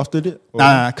talk to her after that?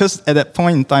 Or- Because at that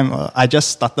point in time, I just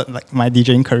started like my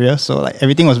DJing career, so like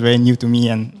everything was very new to me,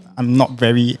 and I'm not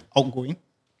very outgoing.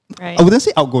 Right. I wouldn't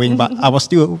say outgoing, but I was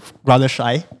still rather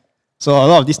shy. So a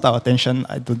lot of this type of attention,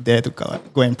 I don't dare to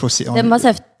go and proceed on. That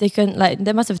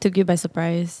it. must have took you by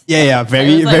surprise. Yeah,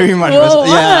 very, It was like, very much. whoa,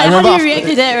 Yeah, I how remember do you after- react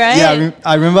to that, right? Yeah,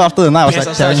 I remember after the night, I was Yes,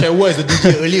 like, I telling, share words the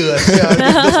DJ earlier. Just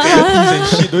panties and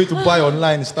shit. Don't need to buy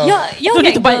online and stuff. You don't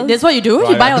need to buy. That's what you do.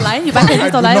 You buy online. You buy I panties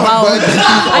do online. not Wow. buy panties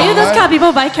Are you those kind of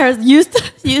people buy used?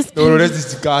 No, that's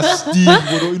disgusting.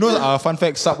 You know, fun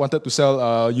fact, Sub wanted to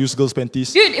sell used girls' panties.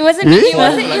 Dude, it wasn't me. It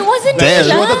wasn't me. She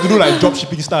lah. wanted to do like drop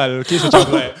shipping style. Okay, so macam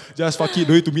like just fuck it,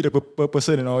 don't need to meet the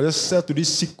person and all. Just sell to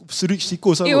this rich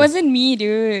sickos. It wasn't me,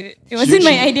 dude. It wasn't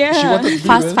my idea. She wanted to do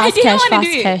Fast it. I cash, didn't fast wanna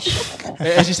do it. cash.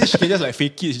 And she said she can just like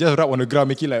fake it. She just rub on the ground,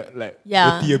 make it like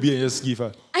Yeah. dirty a bit and just give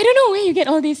her. I don't know where you get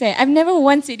all this. I've never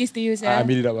once said this to you, sir. I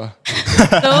made it up lah.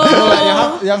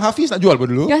 So, Yang Hafiz nak jual apa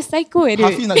dulu? You're psycho, dude.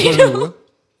 Hafiz nak jual dulu.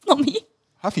 Not me.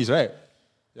 Hafiz, right?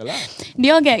 Yalah. Do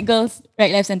you all get girls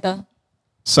right, left, center?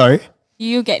 sorry. Do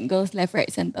you get girls left, right,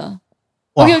 center?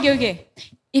 Wow. Okay.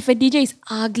 If a DJ is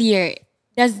ugly, right,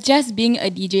 does just being a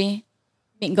DJ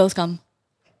make girls come?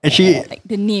 Actually, Like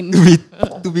the name.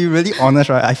 to be really honest,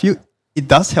 right, I feel it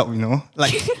does help, you know.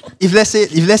 Like if let's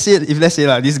say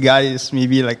like this guy is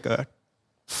maybe like a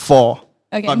 4,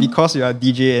 Okay. but because you're a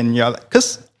DJ and you're like,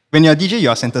 because when you're a DJ,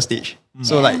 you're center stage,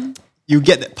 so like you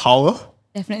get that power.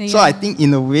 Definitely. So I think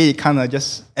in a way it kind of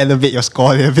just elevate your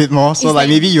score a little bit more. So It's like like-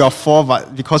 maybe you are 4,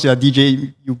 but because you're a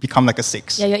DJ, you become like a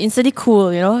 6. yeah, you're instantly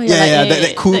cool, you know? You're Yeah, like, that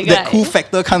hey, cool that that guy. cool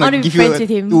factor kind I of wanna be give you friends with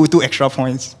him. two extra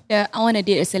points. yeah, I want to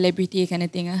date a celebrity kind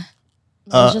of thing.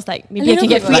 It's just like, maybe I little can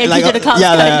get bit free entry to the clubs,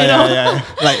 yeah, you know? yeah.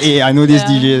 Like, hey, I know this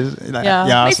Yeah. DJ. Like, Yeah.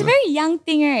 yeah. But it's so- a very young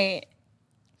thing, right?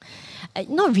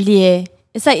 Not really, eh.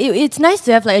 It's like, it's nice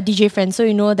to have like a DJ friend, so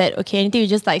you know that, okay, anything you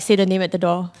just like say the name at the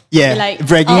door. Yeah, Be like,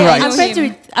 bragging oh, rights.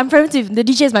 I'm friends with, the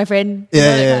DJ is my friend. You Yeah,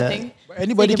 know, that yeah, kind of yeah. thing. But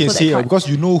anybody So you can pull say that card. because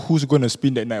you know who's going to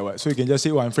spin that night, what? So you can just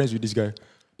say, oh, I'm friends with this guy.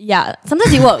 Yeah,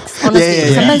 sometimes it works, honestly.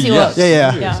 yeah. Sometimes it Yeah. works.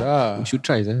 Yeah. Yes, You should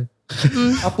try, sir.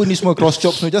 Apa ni semua cross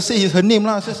chop semua? Just say her name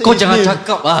lah. Just say Kau his jangan name.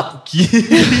 cakap lah.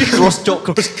 Cross chop.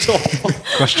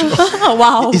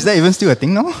 Wow. Is that even still a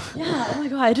thing now? Yeah, oh my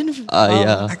god, I didn't.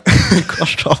 Yeah.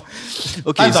 Cross chop.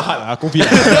 Okay. Times are hard lah, COVID.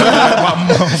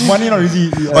 Money not easy.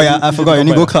 Oh yeah, I forgot. You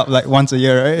only go club like once a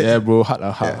year, right? Yeah, bro, hard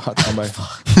to come by.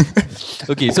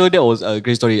 Okay, so that was a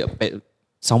great story.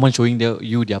 Someone showing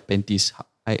you their panties.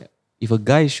 If a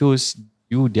guy shows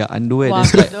you their underwear, Wow,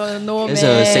 that's like no, that's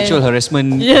man. a sexual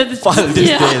harassment Yeah, this- file these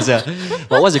yeah. days.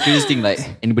 But what's the craziest thing like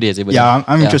anybody has ever Yeah, done?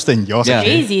 I'm interested in yours. Yeah.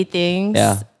 Crazy things.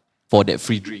 Yeah. For that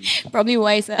free drink. Probably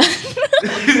wise.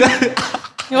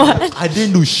 What? I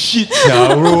didn't do shit,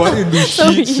 yeah, bro. I didn't do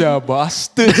shit, yeah,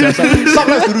 bastard. Yeah.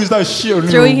 Sometimes to do is that shit only.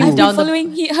 Throwing bro. him I've down been the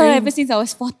following her ever since I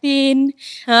was 14.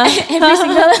 Huh? Every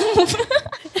single move.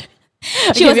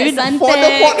 She was maybe at For the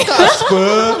Suntec. podcast,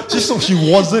 bro. She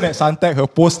wasn't at Suntec. Her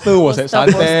poster was at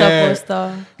Suntec.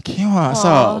 Poster. Okay,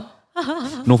 asal.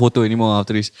 No photo anymore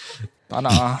after this. Tak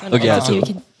nak ah. Okay, Okay, so we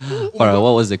can. alright,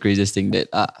 what was the craziest thing that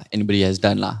anybody has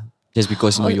done lah? Just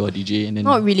because you know you're a DJ and then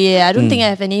Not really. I don't think I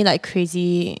have any like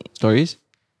crazy, stories?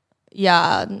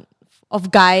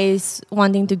 of guys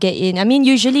wanting to get in. I mean,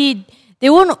 usually they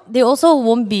also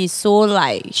won't be so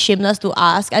like shameless to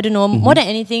ask. I don't know. More than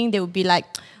anything, they would be like,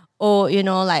 oh, you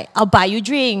know, like I'll buy you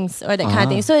drinks or that kind of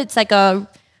thing. So it's like a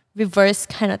reverse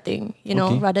kind of thing, you know,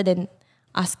 Okay. rather than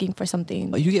asking for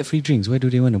something. But you get free drinks. Why do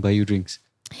they want to buy you drinks?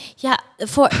 Yeah,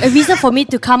 for a reason for me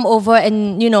to come over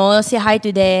and, you know, say hi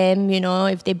to them, you know,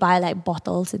 if they buy like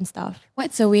bottles and stuff.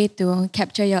 What's a way to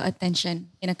capture your attention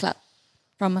in a club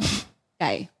from a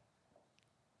guy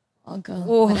or girl?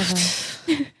 Oh. Whatever.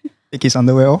 Take his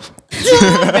underwear off.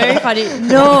 Very funny.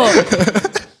 No.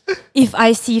 If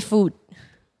I see food.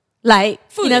 Like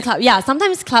in a club. Yeah,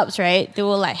 sometimes clubs, right, they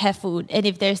will like have food. And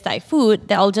if there's like food,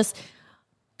 then I'll just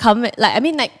come like, I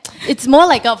mean like, it's more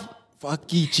like a,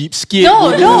 Fucking cheapskate. No,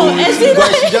 bro. no, as in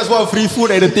But she just want free food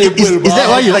at the table. Is that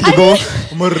why you like to go?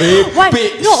 Merepek. why?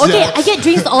 No, okay, sia. I get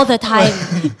drinks all the time.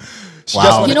 She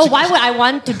just want You a know, cheap- why would I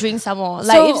want to drink some more?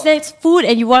 Like So- if there's food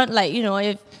and you want like, you know,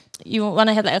 if you want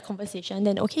to have like a conversation,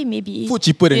 then okay, maybe. Food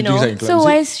cheaper than you know. drinks in club. So is it?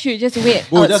 why should just wait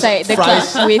Oh, just outside the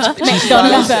fries. club with Cheese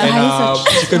McDonald's? fries and Fries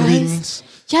or chicken fries. wings.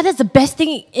 Yeah, that's the best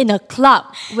thing in a club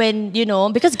when, you know,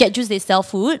 because Get Juice they sell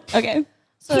food. Okay.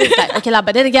 So it's like, okay lah,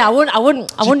 but then again, I won't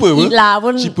Cheaper, eat apa? lah. I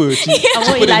won't Cheaper. I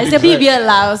won't eat lah. It's a bit weird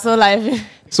lah. So like,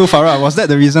 So Farah, was that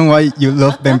the reason why you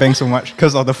love Bang Bang so much?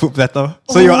 Because of the food platter?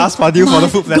 So you asked Fadil for the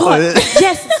food platter? God. is it?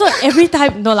 Yes. So every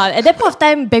time, no lah. At that point of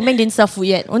time, Bang Bang didn't sell food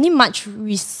yet. Only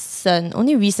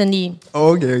recently.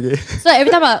 Oh, okay. So every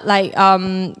time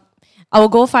I will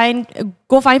go find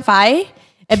Fi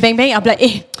and Bang Bang. I'll be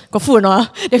like, got food or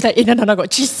not? They're like, no,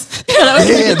 got cheese.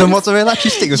 Yeah, the mozzarella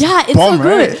cheese steak was Yeah, it's bomb, so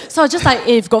good. right? So I was just like,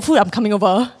 if got food, I'm coming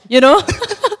over. You know?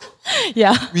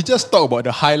 Yeah. We just talk about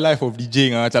the high life of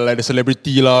DJing, macam like the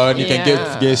celebrity lah, you can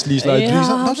get guest list lah. Yeah.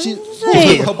 Now she,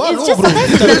 Right. It's just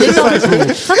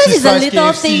sometimes it's the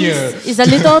little things. It's the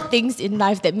little things in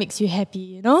life that makes you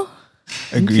happy, you know?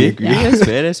 Agree. Yeah, that's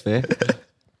fair. That's fair.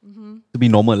 To be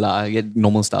normal lah, get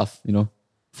normal stuff. You know,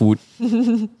 food.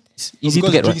 It's easy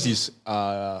to get. Drinks Right? is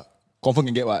confirm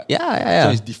can get what? Yeah.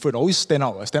 So it's different. Always stand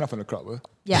out from the crowd.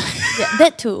 Yeah,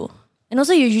 that too. And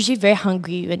also, you're usually very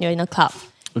hungry when you're in a club.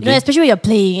 You know, Okay. especially when you're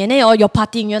playing and then or you're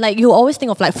partying. You're like, you always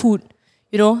think of like food.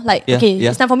 You know, like okay,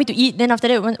 it's time for me to eat. Then after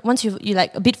that, once you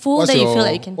like a bit full, then you feel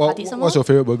like you can party some more. What's your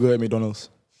favorite burger at McDonald's?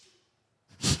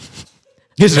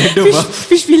 It's random.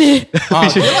 Fish fillet.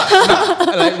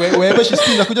 Like wherever she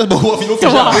spins, aku just bawa filet fish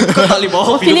lah. Kau tak boleh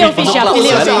bawa Fillet of fish, yeah, fillet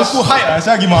of fish. Aku hide lah,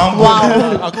 saya lagi mampu.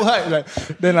 Aku hide like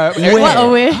then like What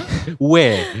away?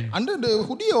 Where? under the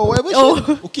hoodie or whatever. Oh.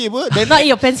 Shit. Okay, but then Not in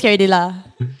your pants carry lah.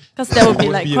 Because that would be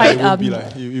like quite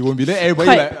it won't be there. Everybody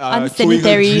quite like throwing her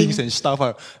unsanitary. drinks and stuff.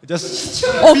 Just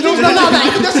Oh,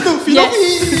 just do feel Yes.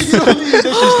 then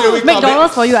she straight away come back.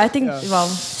 McDonald's for you, I think. Wow,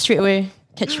 straight away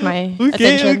catch my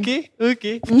attention.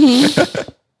 Okay.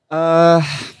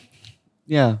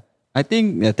 Yeah. I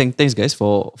think thanks guys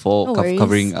for No worries.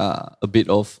 covering a bit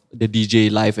of the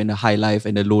DJ life and the high life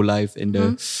and the low life and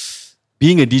the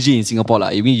being a DJ in Singapore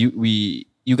lah. I mean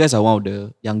you guys are one of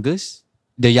the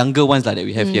younger ones that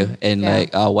we have here, and Yeah.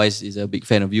 like Wise is a big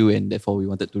fan of you, and therefore we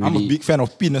wanted to I'm a really. big fan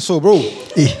of Pin so bro.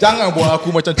 Jangan buat aku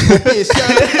macam copy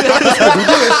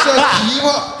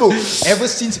bro. Ever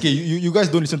since you guys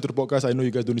don't listen to the podcast, I know you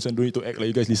guys don't listen. Don't need to act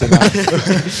like you guys listen.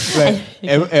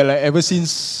 Ever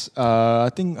since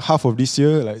I think half of this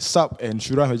year, like Sub and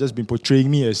Shura have just been portraying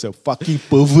me as a fucking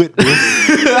pervert, bro.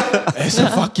 As a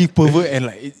fucking pervert, and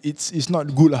like it's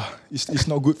not good lah. It's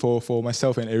not good for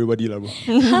myself and everybody lah, bro.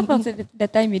 Half of the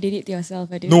time you did it to yourself.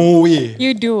 I do. No way.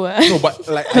 You do. No, but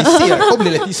like I say, like, kau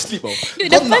boleh let it slip. Dude,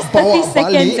 the first 30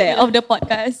 seconds of the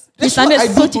podcast, you That's what sounded I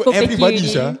so do to chico everybody, picky.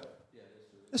 Sha.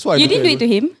 That's why I You do didn't do it to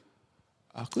him?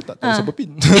 Aku tak tahu siapa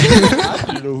Pin.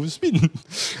 I don't know who's Pin.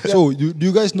 So, do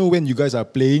you guys know when you guys are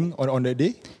playing on that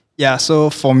day? Yeah, so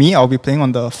for me, I'll be playing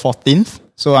on the 14th.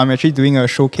 So I'm actually doing a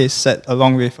showcase set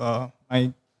along with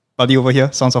my buddy over here,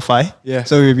 Sounds of Fi. Yeah.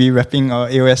 So we'll be rapping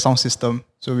AOS sound system.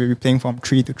 So we'll be playing from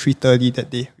 3 to 3:30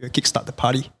 that day. We'll kickstart the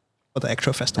party for the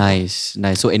actual festival. Nice.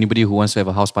 So anybody who wants to have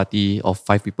a house party of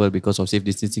 5 people because of safe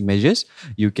distancing measures,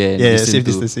 you can Yeah, listen safe to,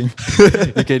 distancing.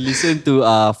 you can listen to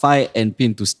Fi and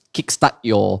Pin to kickstart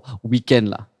your weekend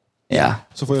lah. Yeah.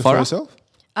 So for Farah? yourself?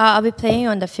 I'll be playing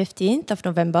on the 15th of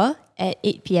November at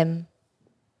 8 p.m.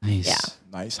 Nice. Yeah.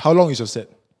 Nice. How long is your set?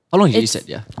 How long did you It's set?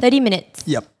 Yeah. 30 minutes.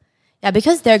 Yep. Yeah,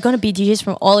 because there are going to be DJs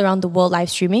from all around the world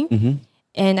live streaming. Mm-hmm.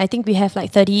 And I think we have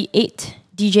like 38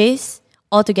 DJs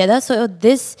all together. So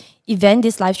this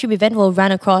live stream event will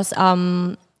run across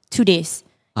 2 days.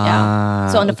 Yeah.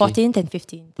 So on the okay. 14th and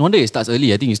 15th. No wonder it starts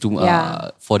early. I think it's to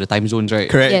Yeah. for the time zones, right?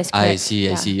 Correct. Yes, I correct. see.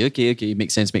 Yeah. Okay.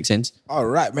 Makes sense. All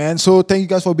right, man. So thank you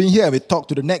guys for being here. We talk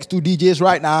to the next 2 DJs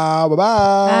right now. Bye-bye.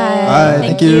 Bye.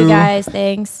 Thank you you. guys.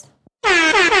 Thanks.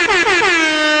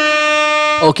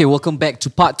 Okay, welcome back to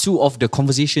part 2 of the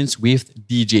conversations with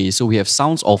DJ. So we have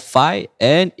Sounds of Fi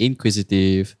and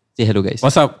Inquisitive. Say hello, guys.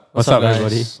 What's up? What's up, guys?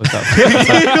 everybody? What's up?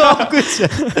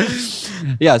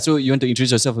 Yeah, so you want to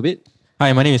introduce yourself a bit?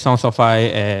 Hi, my name is Sound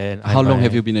Sofai, and How long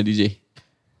have you been a DJ?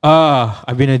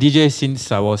 I've been a DJ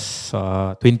since I was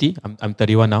 20. I'm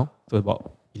 31 now, so about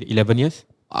 11 years.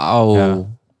 Wow. Yeah.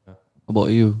 How about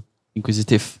you,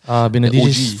 Inquisitive? I've been a The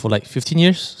DJ OG. for like 15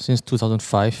 years, since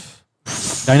 2005.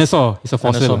 Dinosaur, it's a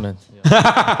fossil. Dinosaur, man.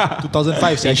 Yeah.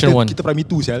 2005, sial. Ancient one. Kita primary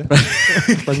 2, sial.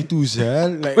 Primary 2,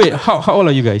 sial. Like, Wait, how old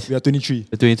are you guys? we are 23.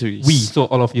 The 23. So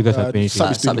all of you guys are 23.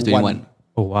 Sub is Sub is 21.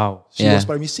 Oh, wow. She Yeah. was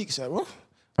primary 6, sial, bro.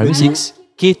 Primary 6?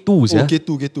 K2, Oh, yeah?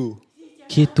 K2.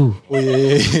 K2. Oh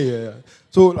yeah.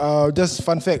 So just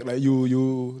fun fact, like you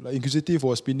like Inquisitive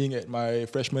was spinning at my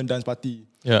freshman dance party.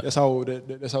 Yeah. That's how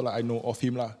like I know of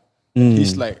him lah.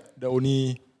 He's like the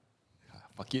only.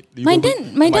 Fuck it. My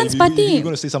dance party- You're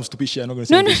gonna say some stupid shit. I'm not gonna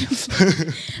say. No.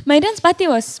 anything. My dance party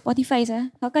was Spotify,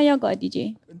 sir. How come y'all got a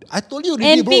DJ? I told you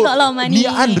already, And bro. P got a lot of money.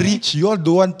 Nian rich. You all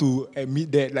don't want to admit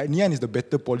that. Like Nian is the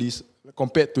better police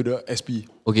compared to the SP.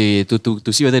 Okay, to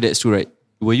see whether that's true, right?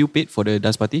 Were you paid for the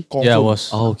dance party? Yeah, I Confirm.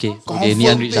 was. Oh, okay. Okay, Confirm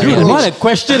Nian Rich. paid. Nian What Rich. a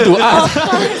question to ask.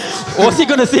 Was he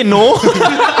gonna say no?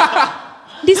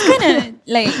 This kind of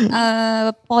like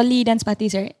poly dance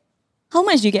parties, right? How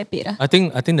much do you get paid? I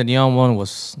think the neon one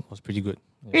was pretty good.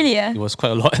 Really, yeah? It was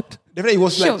quite a lot. Definitely, it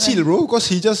was like Sure, chill, bro. Because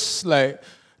he just like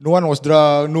no one was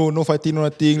drunk, no fighting, no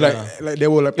nothing. Like they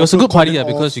were like. It was a good party off.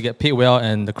 because you get paid well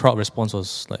and the crowd response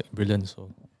was like brilliant.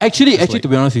 So Actually, to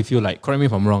be honest with you, like, correct me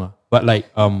if I'm wrong, but like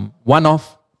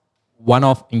one-off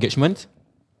engagement,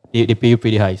 they pay you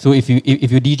pretty high. So if you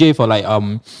DJ for like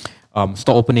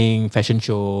store opening, fashion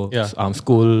show,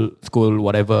 school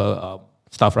whatever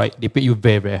stuff, right? They pay you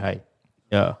very, very high.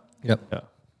 Yeah. Yep. Yeah.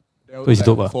 So it's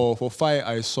dope. For Fai,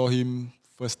 I saw him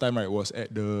first time. Right, was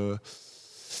at the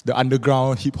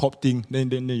underground hip hop thing.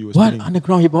 Then you was What spinning.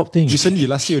 underground hip hop thing? Recently,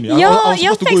 last year ni.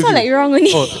 Your facts are like wrong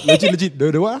only. Oh, legit.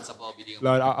 The what?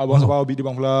 Like Abang Sabah Bidi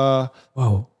Bang Pula.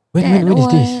 Wow. When is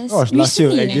this? Oh, last year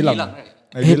at Geylang.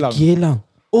 At Geylang. Geylang.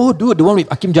 Oh, dude, the one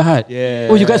with Akim Jahat. Yeah.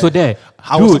 Oh, you guys were there.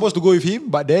 I was supposed to go with him,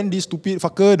 but then this stupid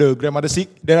fucker, the grandmother sick.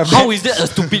 Then after How is that a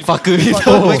stupid fucker?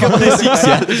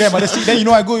 grandmother sick. Then you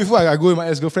know I go with who? I go with my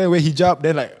ex-girlfriend, wear hijab.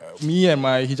 Then like me and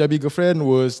my hijabi girlfriend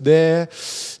was there,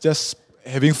 just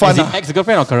having fun. Is it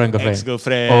ex-girlfriend or current girlfriend?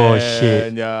 Ex-girlfriend. Oh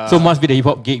shit. Yeah. So must be the hip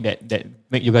hop gig that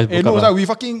make you guys broke no, up. like, we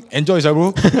fucking enjoy,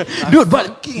 bro. Dude,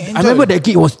 but I remember that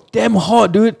gig was damn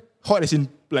hot, dude. Hot as in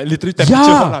like literally temperature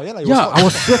hot lah. Like, it was hot. I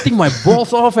was sweating my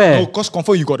balls off. No, cause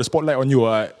confirm you got the spotlight on you.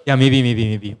 Yeah,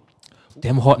 maybe.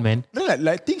 Damn hot, man. Then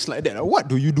like things like that. What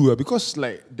do you do? Because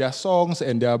like their songs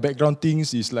and their background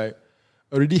things is like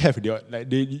already have their like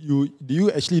do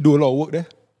you actually do a lot of work there?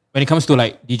 When it comes to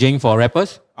like DJing for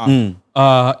rappers, I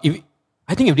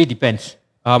think it really depends.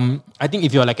 I think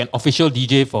if you're like an official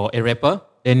DJ for a rapper,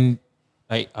 then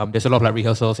like there's a lot of like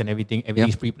rehearsals and everything.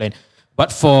 Everything's pre-planned. But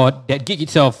for that gig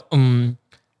itself,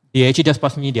 they actually just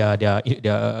passed me their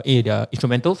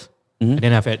instrumentals, and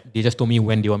then they just told me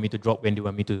when they want me to drop, when they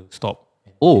want me to stop,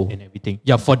 and everything.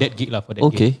 Yeah, for that gig lah. For that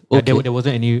gig. Yeah, there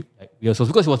wasn't any like rehearsals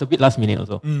because it was a bit last minute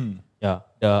also. Yeah,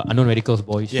 the Unknown Radicals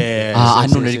boys.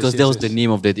 Unknown Radicals. That was the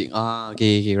name of the thing.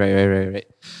 Okay, right.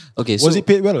 Okay, was it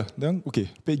paid well? Then okay,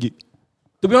 paid gig.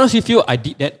 To be honest with you, I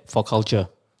did that for culture.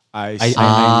 I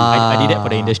did that for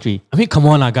the industry. I mean, come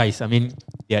on lah, guys. I mean,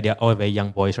 they are all very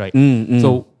young boys, right?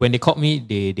 So when they called me,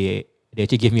 they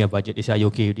actually gave me a budget. They said, "Are you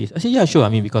okay with this?" I said, "Yeah, sure." I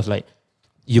mean, because like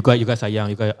you guys are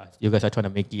young, you guys are trying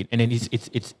to make it, and then it's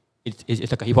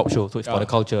like a hip hop show, so it's for the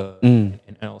culture. And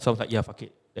also I was like, "Yeah, fuck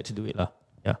it, let's do it lah."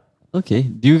 Yeah. Okay.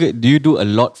 Do you do a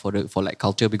lot for like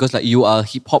culture, because like you are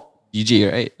hip hop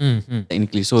DJ, right?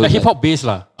 Technically, so like hip hop based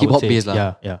lah. Hip hop based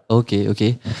lah. Yeah.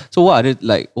 Okay. So what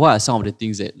are some of the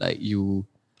things that like you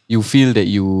feel that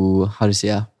you, how to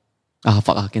say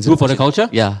do for the culture?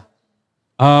 Yeah.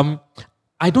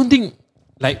 I don't think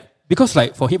like, because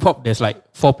like for hip hop there's like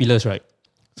 4 pillars, right?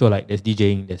 So like there's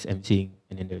DJing, there's MCing,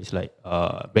 and then there's like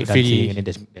breakdancing, and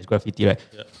then there's graffiti, right?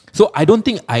 Yeah. So I don't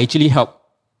think I actually help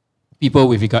people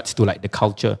with regards to like the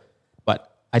culture, but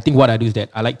I think what I do is that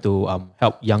I like to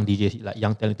help young DJs, like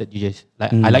young talented DJs.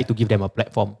 Like I like to give them a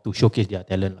platform to showcase their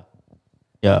talent.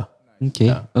 Yeah. Okay.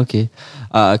 Yeah.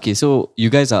 Okay. So you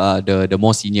guys are the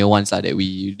more senior ones that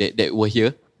were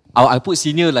here. I put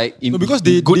senior like in because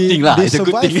good thing lah. It's a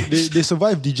good thing. They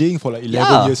survived DJing for like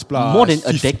 11 years plus. More than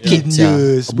a decade.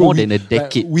 Years. More than a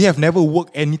decade. Like, we have never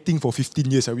worked anything for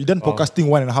 15 years. We done podcasting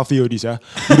 1.5 years of this.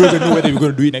 We don't even know whether we're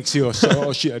going to do it next year or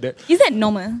shit like that. Is that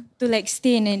normal to like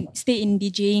stay in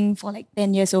DJing for like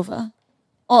 10 years over?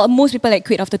 Or most people like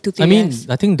quit after 2-3 years?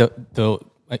 I think the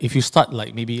if you start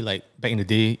like maybe like back in the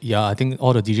day, I think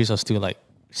all the DJs are still like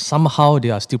somehow they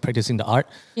are still practicing the art.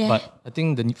 Yeah. But I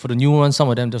think for the new ones, some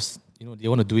of them just they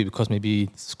want to do it because maybe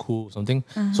it's cool or something.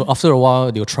 So after a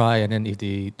while they'll try, and then if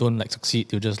they don't like succeed,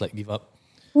 they'll just like give up.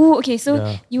 Oh, okay. So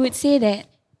you would say that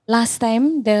last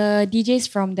time the DJs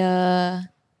from the, I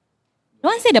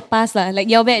don't want to say the past lah, like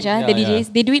your batch, the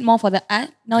DJs, they do it more for the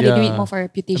art. Now they do it more for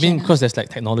reputation. I mean, because there's like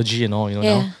technology and all,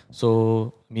 now.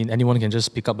 So I mean, anyone can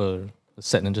just pick up a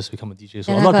set and just become a DJ.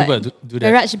 So a lot of people do that.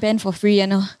 Garage band for free,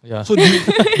 Yeah. So do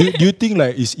you think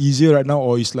like it's easier right now,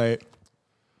 or it's like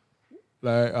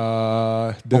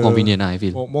more convenient? I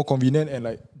feel more convenient, and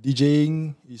like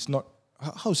DJing is not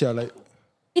how say like.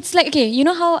 It's like, okay, you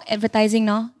know how advertising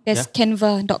now, there's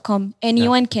Canva.com.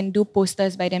 Anyone can do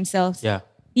posters by themselves. Yeah.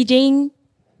 DJing,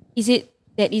 is it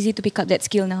that easy to pick up that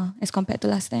skill now as compared to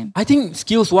last time? I think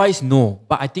skills wise, no.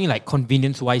 But I think like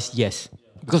convenience wise, yes.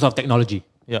 Because of technology.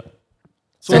 Yeah.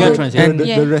 So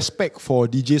the respect for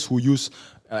DJs who use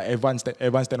advanced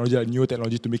technology, like newer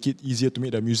technology, to make it easier to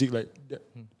make the music, like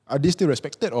are they still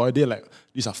respected, or are they like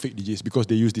these are fake DJs because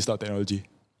they use this type of technology?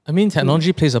 I mean,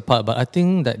 technology plays a part, but I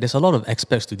think that there's a lot of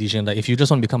aspects to DJing. Like if you just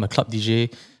want to become a club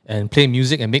DJ and play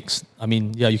music and mix, I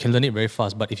mean, you can learn it very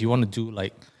fast. But if you want to do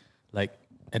like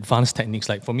advanced techniques,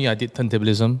 like for me, I did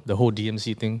turntablism, the whole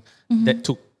DMC thing. That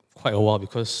took quite a while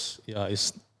because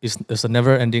it's a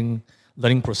never-ending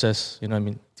learning process. You know what I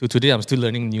mean? till today, I'm still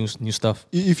learning new stuff.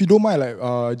 If you don't mind, like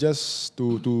just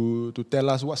to tell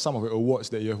us what some of the awards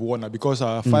that you have won, because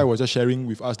Fai was just sharing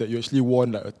with us that you actually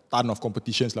won like a ton of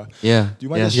competitions, lah. Yeah. Do you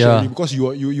mind just sharing? Because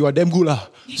you are damn good, lah.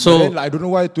 So then, like, I don't know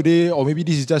why today, or maybe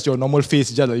this is just your normal face,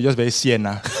 just like, you're just very sian,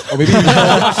 lah. Or maybe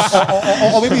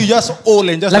or maybe you just old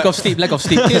and just lack of sleep.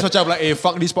 Case macam like,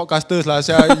 fuck these podcasters, lah.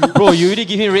 Bro, you already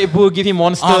give him Red Bull, give him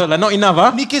Monster, like not enough, ah?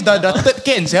 Ni case dah third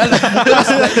can,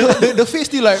 the face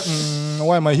still like,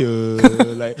 why am I here?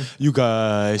 Like, you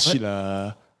guys, shit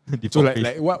lah. So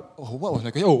like what was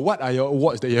my question? Oh, what are your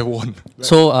awards that you have won? Like,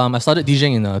 so I started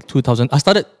DJing in 2000. I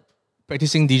started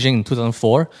practicing DJing in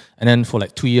 2004, and then for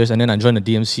like 2 years, and then I joined the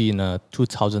DMC in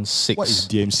 2006. what is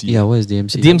DMC? Yeah, what is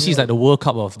DMC? DMC is like the World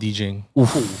Cup of DJing.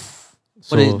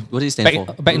 So what does it stand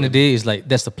for? Back in the day, is like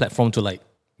that's the platform to like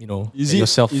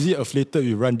yourself. Is it affiliated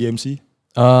with Run DMC?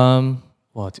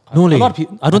 What? No,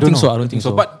 I don't think so. I don't think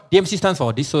so. But DMC stands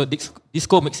for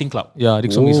Disco Mixing Club. Yeah,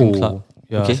 Disco Mixing Club.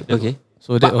 Yeah. Okay.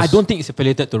 So But I don't think it's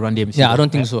affiliated to Run DMC. Yeah, I don't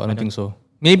think so. I don't think so.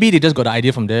 Maybe they just got the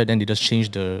idea from there, then they just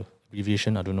changed the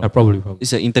abbreviation. I don't know. Probably.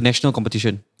 It's an international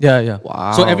competition. Yeah.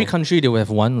 Wow. So every country they will have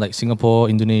one, like Singapore,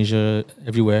 Indonesia,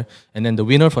 everywhere, and then the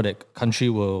winner for that country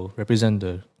will represent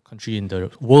the country in the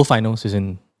world finals. Is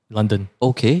in London.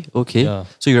 Okay. Yeah.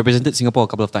 So you represented Singapore a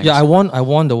couple of times. Yeah, I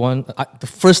won the one. The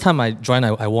first time I joined,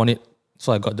 I won it.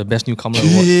 So I got the best newcomer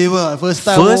award. First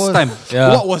time.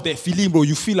 Yeah. What was that feeling, bro?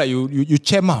 You feel like you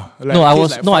champ, like, no, I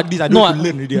was like, I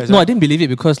didn't believe it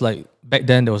because like back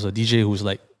then there was a DJ who's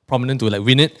like prominent to like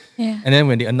win it. Yeah. And then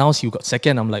when they announced you got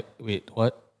second, I'm like, wait,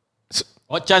 what?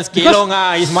 What chance Kelong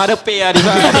his mother pay this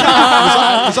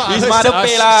one. His mother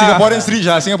pay lah. Singaporeans rich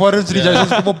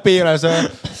Singapore pay lah.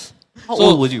 How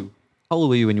old were you? How old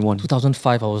were you when you won?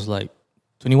 2005, I was like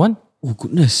 21. Oh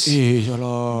goodness.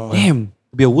 Yalah. Damn.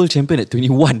 Be a world champion at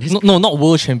 21. No, not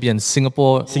world champion.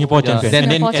 Singapore champion.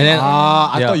 And then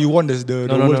I thought you won the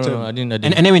world champion. No, I didn't.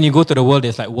 And then when you go to the world,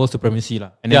 there's like world supremacy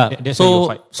lah. And then that's when you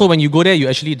fight. So when you go there, you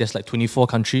actually there's like 24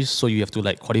 countries, so you have to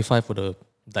like qualify for the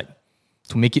like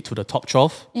to make it to the top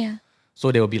 12. Yeah.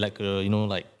 So there will be like a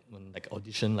like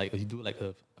audition, like you do like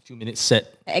a few minutes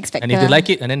set. X Factor. And if they like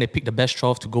it, and then they pick the best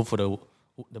 12 to go for the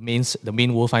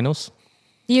main world finals.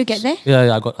 Do you get there?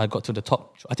 Yeah, I got to the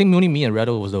top. I think only me and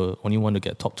Rado was the only one to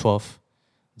get top 12.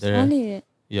 There. Solid.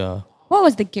 Yeah. What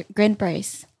was the grand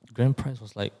prize? The grand prize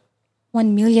was like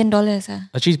 $1 million.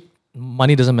 Actually,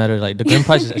 money doesn't matter. Like the grand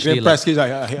prize is actually Grand prize is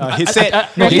like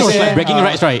headset. No, this was like bragging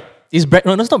rights, right? it's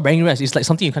it's not bragging rights. It's like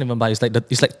something you can't even buy. It's like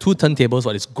it's like 2 turntables,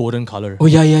 but it's golden color. Oh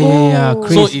yeah.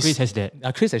 So Chris has that.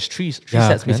 Chris has three Yeah,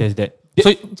 sets. Chris man. has that.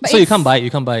 So you can't buy it.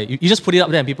 You can't buy it. You just put it up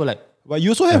there, and people are like. But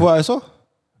you also have what I saw?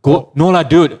 No lah,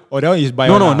 dude. Oh, that one is by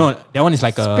No. That one is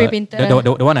like a Spray painted.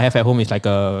 the one I have at home is like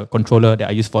a controller that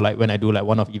I use for like when I do like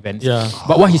one-off events. Yeah.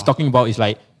 But what he's talking about is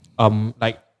like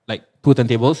 2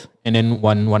 turntables and then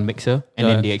one mixer and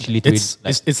then they actually do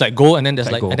it's like gold, and then there's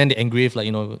like like gold. and then they engrave like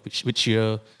it which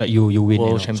year like you win. world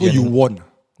You know. So champion. you won.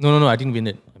 No, I didn't win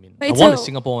it. I mean, But I it's won a- the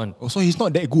Singapore one. Oh, so he's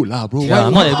not that good lah, bro. Yeah,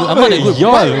 I'm not that good. I'm not that good.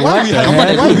 Why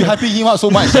are we hyping him out so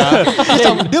much?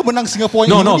 Macam dia menang Singapore.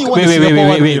 No, he only won the wait. Singapore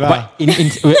one Wait. only But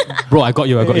lah. bro, I got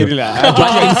you. But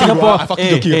in Singapore,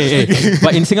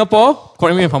 but in Singapore,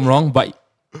 correct me if I'm wrong, but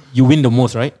you win the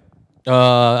most, right?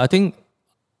 I think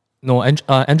no.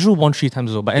 Andrew won 3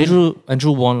 times though, but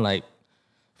Andrew won like.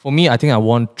 For me, I think I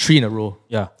won 3 in a row.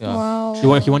 Yeah. Wow.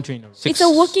 He won 3 in a row. It's a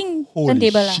working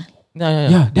turntable lah.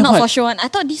 Yeah. Not for show one. I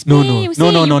thought display. No. You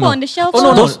say No. you put on the shelf. Oh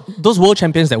no, lah. those world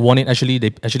champions that won it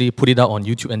they actually put it out on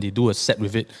YouTube and they do a set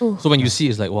with it. So when you see,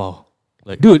 it's like wow,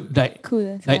 like Dude, like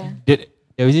Cool. like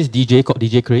there was this DJ called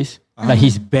DJ Chris. Like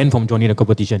he's banned from joining the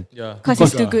competition. yeah. Because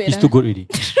he's too good. He's too good already.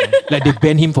 Like they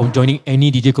banned him from joining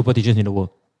any DJ competitions in the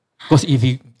world. Because if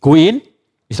he go in,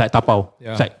 it's like tapao.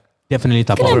 Yeah. It's like definitely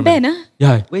tapao. Can I ban?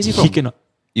 Yeah. Where is he from? He cannot.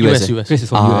 US. Chris is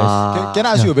from US. Can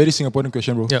I ask you a very Singaporean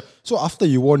question, bro? Yep. So after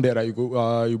you won that, right, you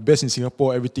go, you best in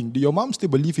Singapore, everything. Did your mom still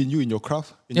believe in you in your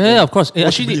craft? Yeah, of course.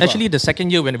 What she believe, Actually, the second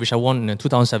year which I won in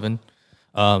 2007,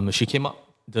 she came up.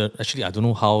 Actually, I don't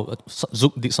know how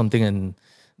Zook did something, and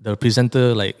the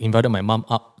presenter like invited my mom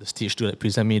up the stage to like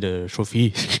present me the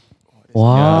trophy.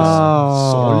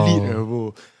 Solid,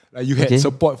 bro. Like you had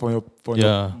support from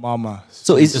your mom.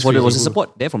 So was the crazy,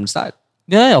 support there from the start?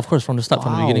 Yeah, of course, from the start,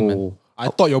 from the beginning, man. I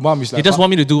thought your mom is like. They just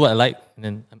want me to do what I like,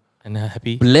 and then I'm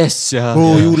happy. Bless, yeah.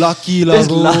 Bro, you lucky lah, That's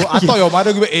bro. lucky. I thought your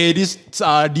mother would be, this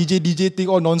DJ thing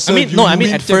all nonsense. I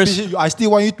mean, at first- I still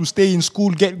want you to stay in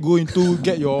school, get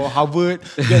your Harvard,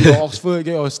 get your Oxford,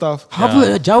 get your stuff.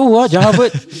 Harvard jauh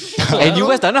Harvard. And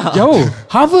US tak nak. Jauh.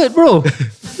 Harvard, bro.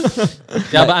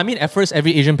 Yeah, but I mean, at first,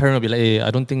 every Asian parent will be like, hey,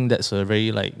 I don't think that's a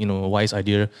very wise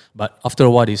idea. But after a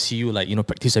while, they see you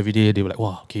practice every day. They were like,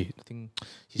 wow, okay, I think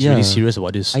he's really serious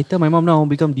about this. I tell my mom now I want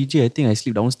to become DJ. I think I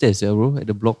sleep downstairs, bro, at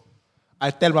the block. I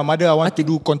tell my mother I want to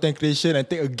do content creation and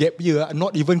take a gap year,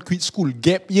 not even quit school,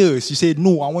 gap year. She said,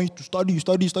 no, I want you to study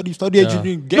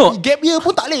engineering. Gap year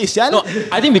pun tak boleh, sial. No,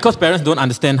 I think because parents don't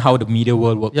understand how the media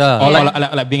world works. Yeah. Or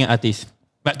like being an artist.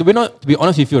 But to be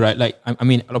honest with you, right? Like, I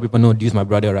mean, a lot of people know this is my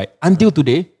brother, right? Until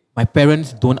today, my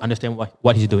parents don't understand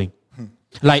what he's doing.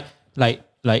 Like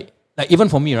even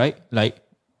for me, right? Like,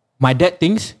 my dad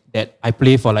thinks that I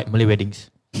play for like Malay weddings.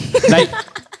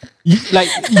 You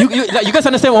guys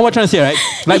understand what I'm trying to say, right?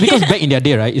 Like, because back in their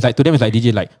day, right, it's like to them it's like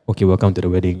DJ like, okay, welcome to the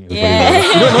wedding. Yeah.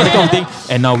 You don't know that kind of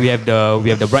thing. And now we have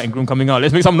the bride and groom coming out.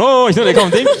 Let's make some noise. You know that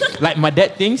kind of thing. Like my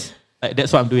dad thinks like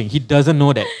that's what I'm doing. He doesn't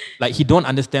know that. Like he don't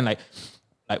understand like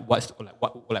what's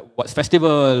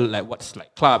festival, like what's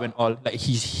like club and all. Like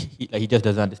he just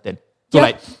doesn't understand. So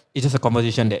like it's just a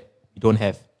conversation that you don't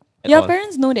have. Your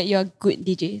parents know that you're good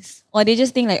DJs, or they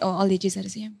just think like, oh, all DJs are the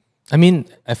same. I mean,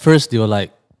 at first they were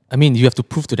like, I mean, you have to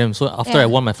prove to them. So after I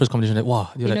won my first competition, like, wow,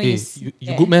 they're like, hey,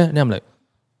 you good, man? And then I'm like,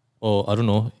 oh, I don't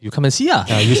know. You come and see,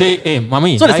 you say, hey,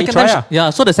 mommy, so the second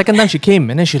time, so the second time she came,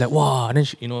 and then she like, wow, and then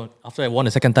she, after I won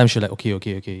the second time, she like, okay,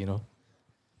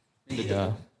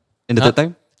 Yeah. And the third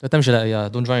time? Third time she like, yeah,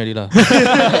 don't join already lah.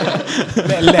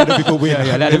 Let the people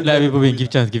win. Let people win. Give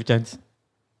chance.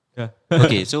 Yeah.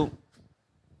 Okay, so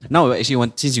now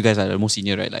actually since you guys are the most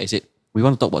senior, right? Like I said, we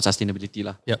want to talk about sustainability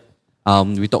lah. Yep.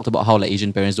 We talked about how like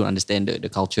Asian parents don't understand the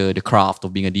culture, the craft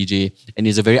of being a DJ, and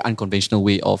it's a very unconventional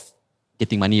way of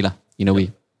getting money lah, in a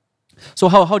way. So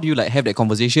how do you like have that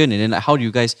conversation, and then like how do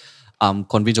you guys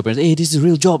convince your parents, hey, this is a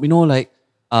real job, like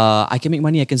I can make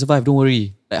money, I can survive, don't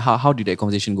worry. Like how did that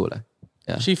conversation go lah?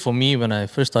 Yeah. Actually, for me, when I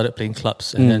first started playing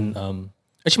clubs, and then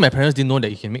actually my parents didn't know that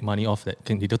you can make money off that.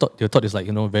 They thought it's like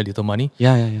very little money.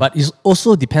 Yeah. But it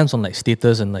also depends on like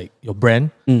status and like your brand.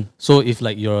 So if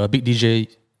like you're a big DJ,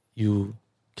 you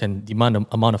can demand an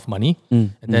amount of money,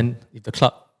 and then if the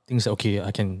club thinks that okay,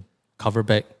 I can cover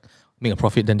back, make a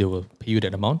profit, then they will pay you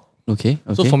that amount. Okay.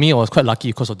 So for me, I was quite lucky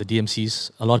because of the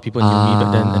DMCs. A lot of people knew me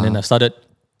back then, and then I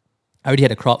already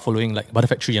had a crowd following like Butter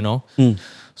Factory,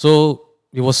 So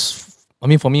it was. I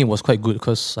mean, for me, it was quite good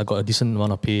because I got a decent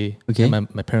amount of pay. Okay. And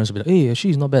my parents would be like, hey, actually,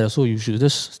 it's not bad. So you should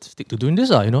just stick to doing this,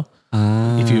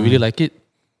 if you really like it.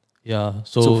 Yeah.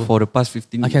 So for the past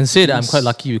 15 I can say that I'm quite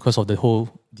lucky because of the whole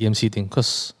DMC thing.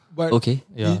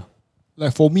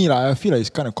 Like for me, I feel like it's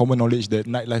kind of common knowledge that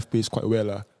nightlife pays quite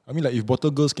well. I mean, like if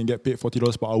bottle girls can get paid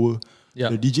 $40 per hour,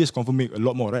 the DJs confirm make a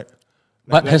lot more, right?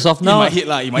 But as of now,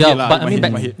 in my head, but I mean,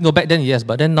 back then, yes.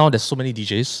 But then now there's so many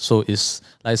DJs, so it's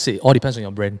like I say, it all depends on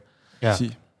your brand. Yeah.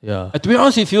 Yeah. To be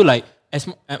honest with you, like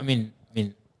I mean,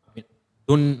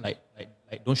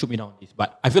 don't shoot me down on this,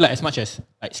 but I feel like as much as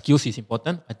like skills is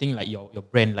important, I think like your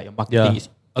brand, like your marketing is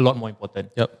a lot more important.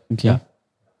 Yep. Okay. Yeah.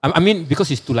 I mean, because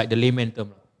it's to like the layman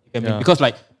term. Because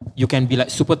like you can be like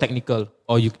super technical,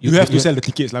 or you have to sell the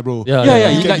tickets, like bro. Yeah.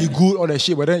 You can be good all that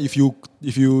shit, but then if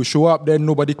you show up, then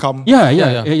nobody come.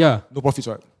 Yeah. No profits,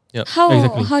 right? Yep.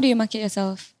 How do you market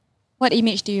yourself? What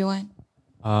image do you want?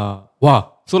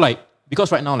 Wow. So like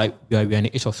because right now like we are in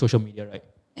the age of social media, right?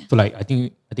 Yeah. So like I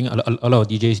think a lot of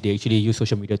DJs, they actually use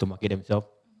social media to market themselves.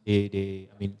 I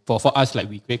mean for us, like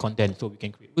we create content, so we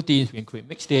can create routines, we can create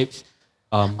mixtapes.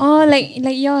 Like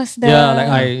yours.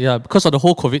 Because of the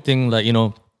whole COVID thing, like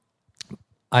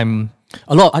I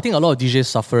think a lot of DJs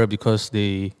suffer because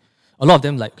a lot of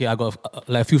them like I got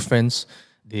like a few friends,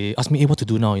 they ask me, hey, what to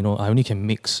do now? I only can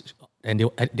mix, and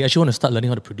they actually want to start learning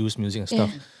how to produce music and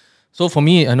stuff. So for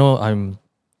me,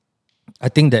 I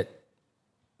think that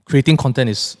creating content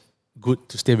is good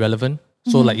to stay relevant.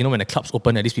 So like, when the clubs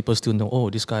open, at least people still know, oh,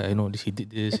 this guy, I know this, he did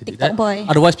this, he did that. Boy.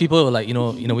 Otherwise people will like, in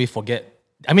a way forget.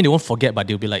 I mean, they won't forget, but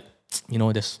they'll be like,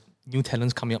 there's new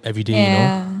talents coming up every day,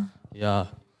 Yeah.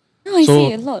 No, I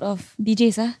see a lot of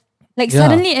DJs, Like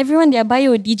suddenly everyone, their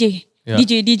bio DJ. Yeah.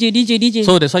 DJ.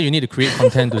 So that's why you need to create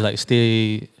content to like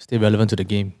stay relevant to the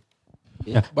game.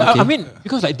 Yeah. But I mean,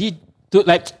 because like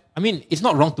it's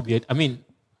not wrong to be. I mean,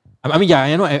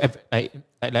 I know.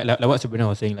 Like what Sabrina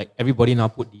was saying. Like everybody now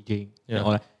put DJing. And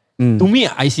all that. To me,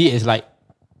 I see it as like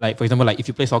for example, like if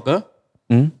you play soccer,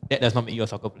 that does not make you a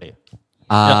soccer player.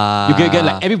 You get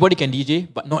like everybody can DJ,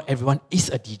 but not everyone is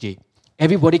a DJ.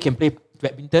 Everybody can play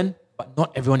badminton, but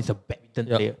not everyone is a badminton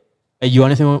player. You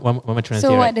understand what I'm trying to say?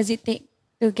 So what right? does it take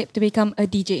to become a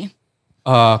DJ?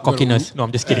 Cockiness. No,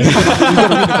 I'm just kidding. You gotta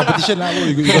win the competition, bro.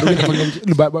 You gotta win the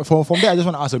competition. But from there, I just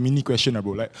want to ask a mini question,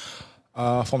 bro. Like,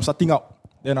 from starting out,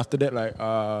 Then after that, like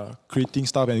creating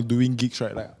stuff and doing gigs,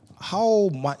 right? Like how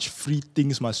much free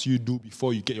things must you do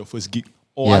before you get your first gig?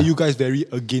 Or are you guys very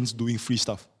against doing free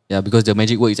stuff? Yeah, because the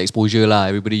magic word is exposure lah.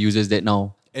 Everybody uses that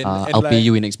now. And I'll pay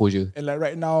you in exposure. And like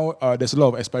right now, there's a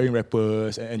lot of aspiring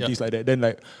rappers and things like that. Then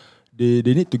like they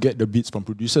need to get the beats from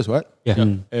producers, what? Yeah.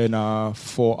 And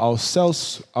for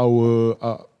ourselves, our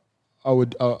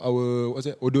what's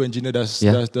that? Audio engineer does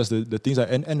the things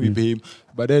like and we pay him.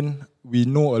 But then we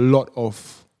know a lot of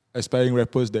aspiring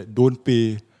rappers that don't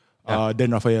pay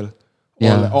Dan Raphael.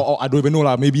 Or I don't even know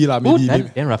lah. Maybe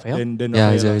Dan Raphael. Dan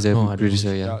Yeah, Raphael. he's a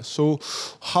producer. Yeah. So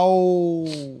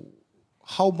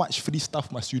how much free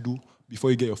stuff must you do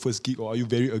before you get your first gig, or are you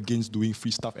very against doing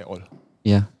free stuff at all?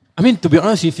 Yeah. I mean, to be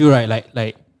honest with you, right,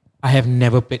 like I have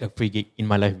never played a free gig in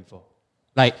my life before.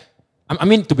 Like, I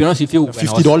mean, to be honest with you,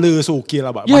 $50 okay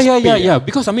lah, but yeah.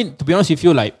 Because I mean, to be honest with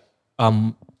you, like,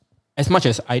 as much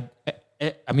as I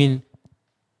mean,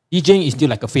 DJing is still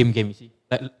like a fame game. You see,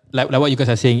 like what you guys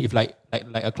are saying. If like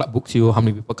a club books you, how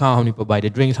many people come, how many people buy the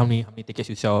drinks, how many tickets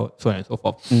you sell, so on and so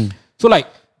forth. So like,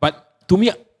 but to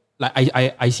me, like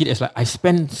I see it as like I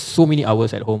spend so many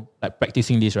hours at home like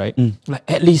practicing this, right? Like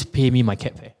at least pay me my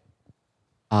cab fare.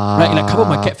 Right, like cover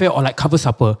my cab fare or like cover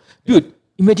supper. Dude,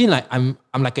 imagine like I'm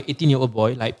like an 18-year-old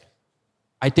boy. Like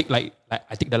I take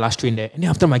the last train there, and then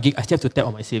after my gig, I still have to tap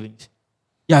on my savings.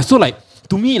 Yeah, so like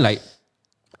to me, like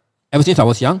ever since I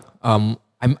was young,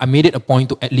 I made it a point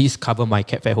to at least cover my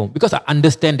cab fare home because I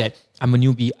understand that I'm a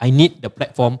newbie. I need the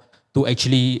platform to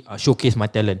actually showcase my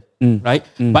talent, right?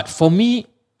 But for me,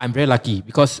 I'm very lucky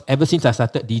because ever since I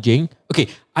started DJing,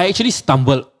 I actually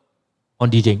stumbled on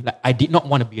DJing. Like I did not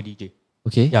want to be a DJ.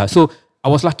 Okay. Yeah, so I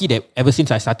was lucky that ever since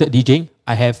I started DJing,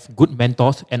 I have good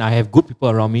mentors and I have good people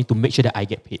around me to make sure that I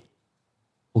get paid.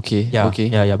 Okay.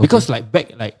 Yeah. Because like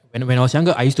back when I was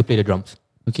younger, I used to play the drums.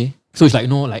 Okay. So it's like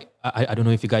I don't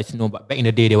know if you guys know, but back in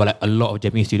the day there were like a lot of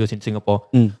jamming studios in Singapore.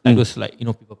 Like those like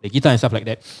people play guitar and stuff like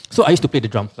that. So I used to play the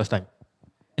drums first time,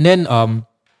 and then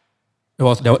there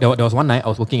was one night I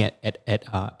was working at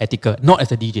Etika, not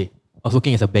as a DJ. I was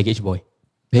working as a baggage boy.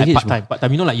 Part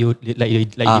time. You know, like you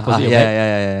deposit your bag.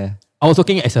 Yeah. I was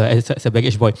working as a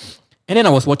baggage boy, and then I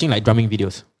was watching like drumming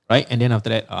videos, right? And then after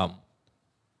that,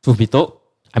 truth be told,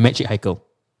 I met Sheikh Haikal.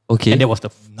 Okay. And that was the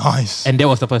nice. And that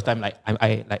was the first time like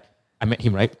I met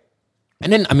him, right?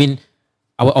 And then I mean,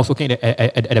 I was working at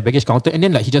the baggage counter, and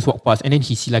then like he just walked past, and then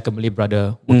he see like a Malay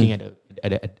brother working at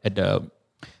the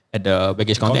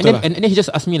baggage counter, and then he just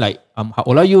asked me like, how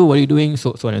old are you? What are you doing?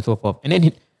 So on and so forth. And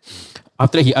then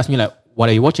after that, he asked me like, what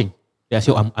are you watching? Yeah,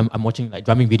 so I'm watching like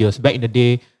drumming videos. Back in the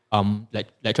day, like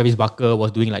Travis Barker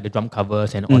was doing like the drum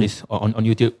covers and all this on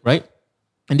YouTube, right?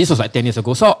 And this was like 10 years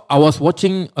ago. So I was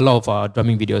watching a lot of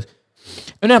drumming videos.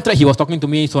 And then after that, he was talking to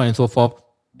me, so on and so forth.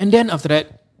 And then after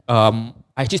that, I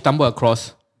actually stumbled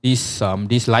across this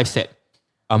live set.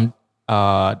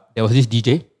 There was this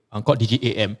DJ called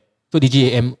DJ AM. So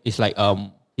DJ AM is like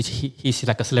he's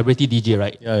like a celebrity DJ,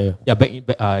 right? Yeah.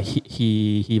 Back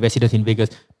he resided in Vegas.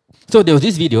 So there was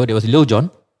this video. There was Lil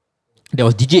Jon, there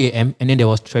was DJ AM, and then there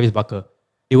was Travis Barker.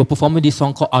 They were performing this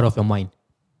song called Out of Your Mind.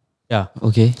 Yeah.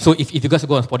 Okay. So if you guys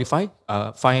go on Spotify,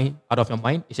 find Out of Your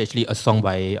Mind. It's actually a song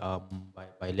by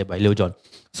Lil Jon.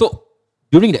 So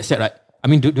during that set, right? I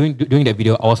mean, during that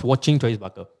video, I was watching Travis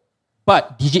Barker,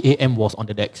 but DJ AM was on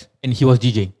the decks and he was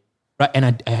DJing, right?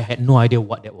 And I had no idea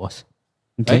what that was.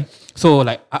 Okay. Right? So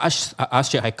like I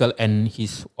asked Sheikh Haikal and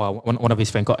his one of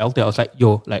his friends called Elter. I was like,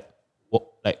 yo,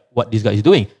 what this guy is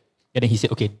doing? And then he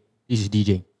said, okay, this is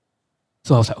DJing.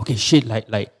 So I was like, okay, shit, like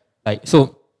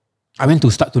so. I went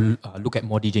to start to look at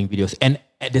more DJing videos, and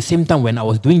at the same time when I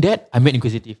was doing that, I met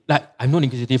Inquisitive. Like I've known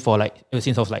Inquisitive for like ever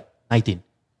since I was like 19,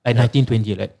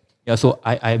 20, right? Yeah, so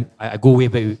I go way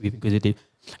back with Inquisitive,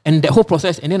 and that whole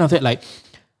process, and then after that, like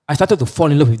I started to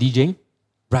fall in love with DJing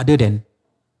rather than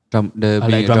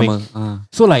drumming.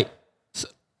 So like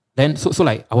then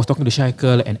like I was talking to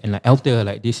Shaikal and like Elter,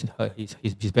 like this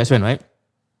his best friend, right?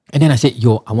 And then I said,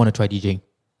 yo, I want to try DJing.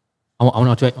 I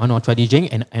want to try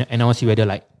DJing, and I want to see whether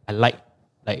like I like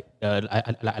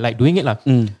doing it lah.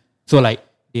 So like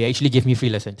they actually gave me free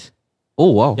lessons.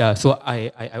 Oh wow. Yeah. So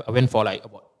I went for like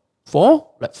about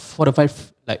 4 to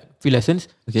 5 like free lessons.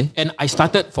 Okay. And I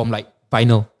started from like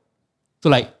vinyl. So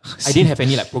like I didn't have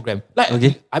any like program. Like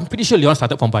I'm pretty sure Leon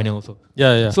started from vinyl also.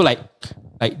 Yeah. So like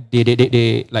they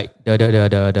like the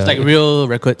it's like real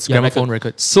records, gramophone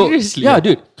records. So seriously? Yeah,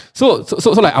 dude. So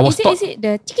like I was Is it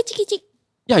the chiki chiki chick?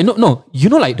 Yeah, no. You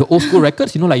know, like the old school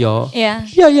records. You know, like your Yeah.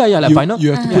 like vinyl.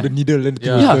 You have to put the needle and the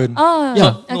thing Yeah. will turn. Oh,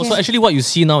 Yeah. okay. No, so actually what you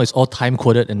see now is all time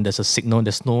coded and there's a signal.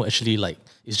 There's no actually like,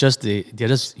 it's just they're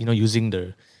just, using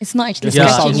the... It's not actually Yeah,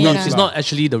 scratching it's it. not, it's not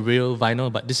actually the real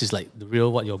vinyl, but this is like the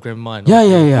real what your grandma and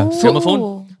Yeah.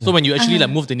 gramophone. So when you actually like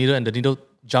move the needle and the needle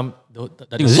jump, the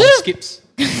Thing- song skips.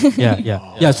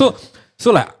 Yeah.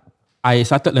 So like I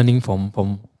started learning from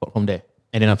there,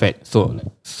 and then after that, so on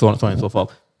and so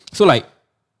forth. So like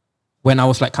when I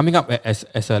was like coming up as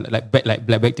a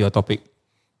back to your topic,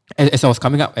 as I was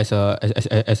coming up as a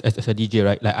DJ,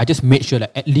 right? Like I just made sure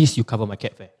that at least you cover my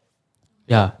cab fare.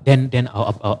 Yeah. Then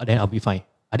I'll be fine.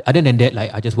 Other than that,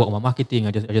 like I just work on my marketing.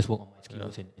 I just work on my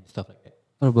skills and stuff like that.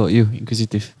 What about you,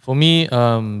 Inquisitive? For me,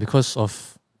 because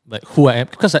of like who I am,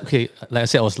 because like I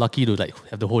said, I was lucky to like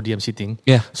have the whole DMC thing.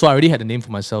 Yeah. So I already had a name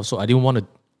for myself. So I didn't want to.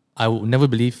 I would never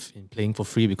believe in playing for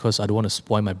free because I don't want to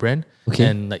spoil my brand. Okay.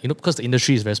 And like because the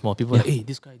industry is very small, people are like, hey,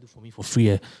 this guy do for me for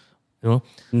free.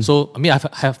 So I mean, I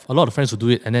have a lot of friends who do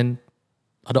it, and then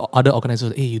other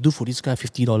organizers, hey, you do for this guy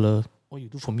 $50, or you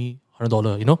do for me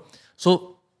 $100.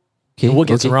 So the word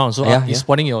gets around. So it's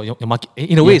spoiling your market.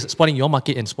 In a way, it's spoiling your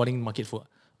market and spoiling the market for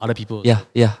other people. Yeah.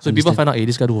 So if people find out, hey,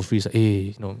 this guy do for free, it's like,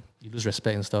 hey, you lose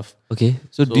respect and stuff. Okay.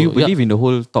 So do you believe in the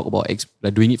whole talk about like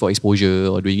doing it for exposure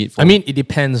or doing it for... I mean, it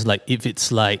depends. Like if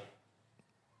it's like,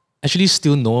 actually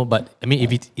still no, but I mean,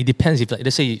 if it depends. If like,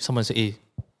 let's say someone say, hey,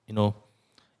 you're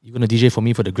gonna DJ for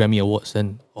me for the Grammy Awards,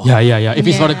 then Yeah. If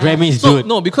it's for the Grammy, it's good.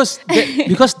 No, because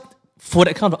for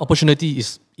that kind of opportunity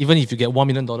is even if you get $1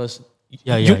 million,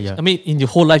 Yeah. I mean, in your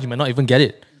whole life you might not even get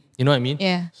it. You know what I mean?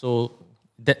 Yeah. So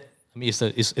that it's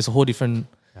a whole different.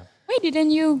 Why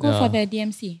didn't you go for the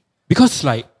DMC? Because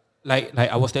like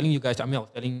I was telling you guys, I was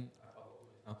telling...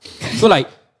 So like,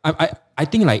 I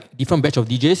think like different batch of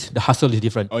DJs, the hustle is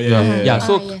different. Oh yeah. Yeah,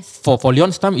 so yes. for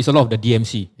Leon's time, it's a lot of the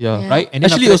DMC. Yeah. Right? And then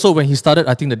Actually, after also when he started,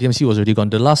 I think the DMC was already gone.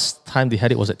 The last time they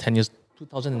had it was at 10 years,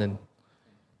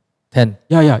 2010.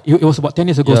 Yeah. It was about 10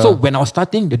 years ago. Yeah. So when I was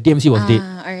starting, the DMC was dead.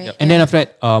 Alright. And then after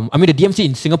that, I mean the DMC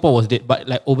in Singapore was dead, but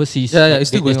like overseas, Yeah, like, it's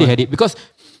still they going still on. had it because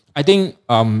I think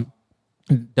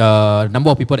the number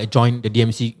of people that joined the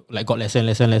DMC like got lesser and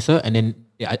lesser, and then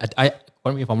I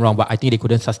correct me if I'm wrong, but I think they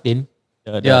couldn't sustain.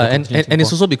 The And competition in it's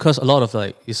Singapore. also because a lot of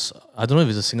like I don't know if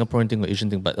it's a Singaporean thing or Asian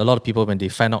thing, but a lot of people when they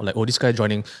find out like, oh, this guy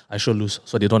joining, I sure lose,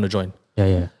 so they don't want to join.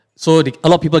 Yeah. So a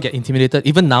lot of people get intimidated.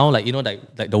 Even now, like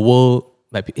like the world,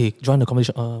 like hey, join the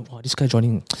competition. This guy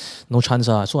joining, no chance.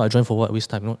 So I join for what? Waste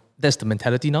time. That's the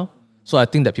mentality now. So I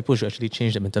think that people should actually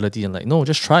change the mentality and like, no,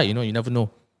 just try. You never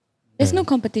know. There's no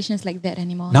competitions like that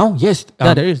anymore. Now, yes.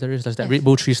 Yeah, there is. There's that Red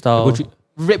Bull 3 style.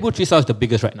 Red Bull 3 Star is the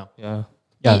biggest right now. Yeah.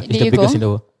 Yeah, Did it's the you biggest go? in the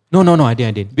world. No, I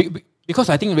didn't. Because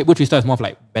I think Red Bull 3 Star is more of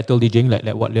like battle DJing,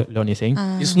 like what Leon is saying.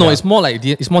 It's more like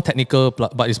it's more technical,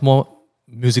 but it's more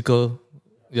musical.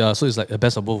 Yeah, so it's like the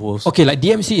best of both worlds. Okay, like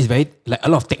DMC is very like a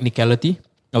lot of technicality,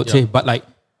 I would say, but like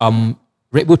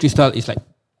Red Bull 3 Star is like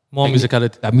More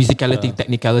musicality. Musicality,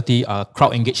 technicality,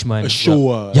 crowd engagement. A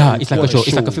show. Yeah, it's like a What show.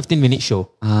 It's like a 15-minute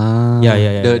show.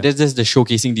 Yeah. That's the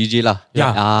showcasing DJ lah.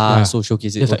 Yeah. So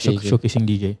showcase it. It's like showcasing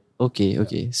DJ.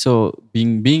 Okay. So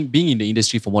being in the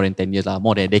industry for more than 10 years lah,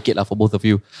 more than a decade lah for both of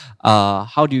you.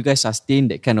 How do you guys sustain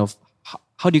that kind of?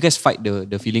 How do you guys fight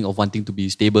the feeling of wanting to be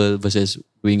stable versus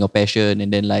doing a passion, and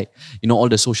then like all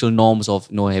the social norms of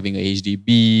having a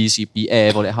HDB,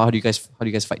 CPF, all that? How do you guys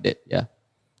fight that? Yeah.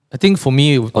 I think for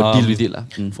me, Or deal with it lah.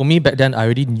 For me back then, I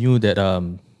already knew that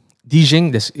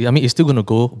DJing, it's still gonna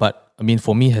go, but I mean,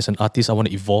 for me as an artist, I want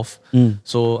to evolve.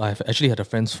 So I've actually had a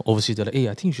friends overseas that are like, hey,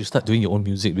 I think you should start doing your own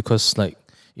music because like,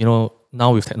 now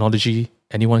with technology,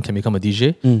 anyone can become a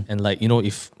DJ. And like,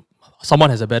 if someone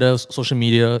has a better social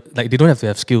media, like they don't have to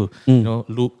have skill,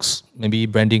 looks, maybe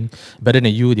branding, better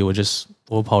than you, they will just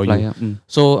overpower you.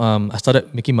 So I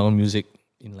started making my own music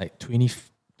in like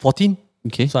 2014.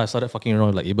 Okay. So I started fucking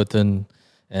around with like Ableton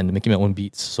and making my own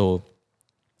beats. So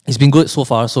it's been good so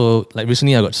far. So like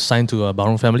recently I got signed to a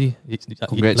Barong family.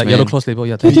 Congrats, like man. Yellow Claws label.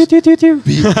 Yeah, thanks.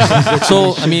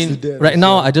 So I mean, right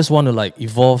now I just want to like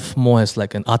evolve more as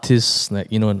like an artist,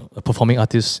 like a performing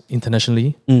artist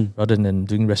internationally, rather than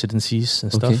doing residencies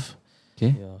and stuff.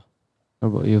 Okay. Yeah. What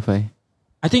about you, Fai?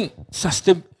 I think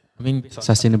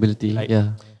Sustainability. like,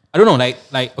 Yeah. I don't know,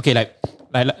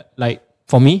 like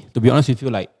for me, to be honest with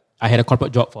you, like I had a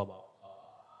corporate job for about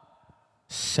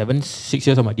 6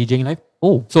 years of my DJing life.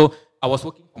 Oh. So I was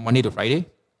working from Monday to Friday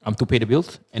to pay the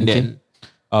bills, and then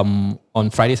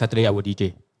on Friday, Saturday I would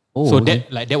DJ. Oh, so okay.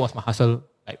 that was my hustle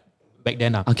like back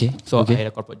then. Okay. So I had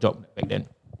a corporate job back then.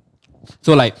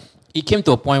 So like it came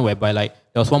to a point whereby like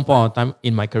there was one point of time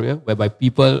in my career whereby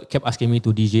people kept asking me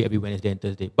to DJ every Wednesday and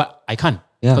Thursday, but I can't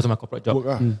because of my corporate job.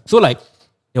 So like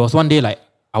there was one day like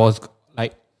I was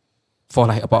like for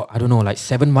like about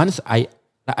 7 months I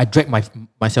dragged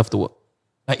myself to work.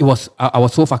 Like it was I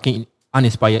was so fucking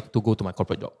uninspired to go to my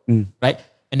corporate job, right?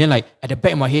 And then like at the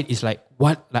back of my head is like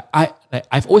what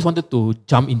I've always wanted to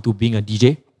jump into being a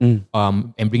DJ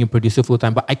and being a producer full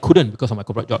time, but I couldn't because of my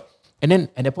corporate job. And then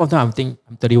at that point of time,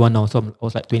 I'm 31 now, so I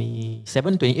was like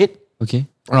 27, 28. Okay.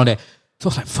 Around there. So I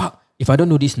was like, fuck, if I don't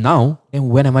do this now, then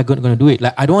when am I going to do it?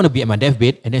 Like, I don't want to be at my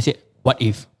deathbed and then say, what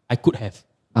if I could have?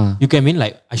 You get what I mean?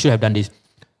 Like, I should have done this.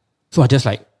 So I just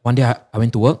like, one day I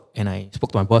went to work and I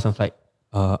spoke to my boss and I was like,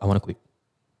 I want to quit.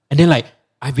 And then like,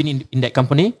 I've been in that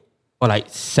company for like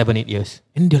 7-8 years.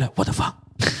 And they're like, what the fuck?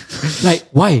 Like,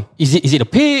 why? Is it a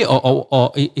pay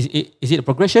or is it a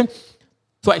progression?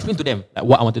 So I explained to them like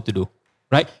what I wanted to do,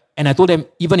 right? And I told them,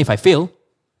 even if I fail,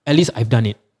 at least I've done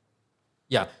it.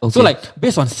 Yeah. Okay. So like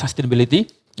based on sustainability,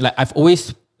 like I've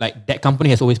always like that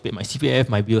company has always paid my CPF,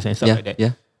 my bills and stuff like that.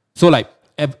 Yeah. So like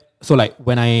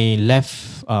when I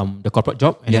left the corporate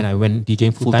job and then I went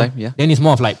DJing full time, then it's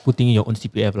more of like putting in your own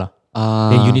CPF lah.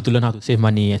 Then you need to learn how to save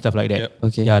money and stuff like that. Yep.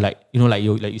 Okay. Yeah, like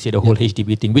you say the whole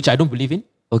HDB thing, which I don't believe in.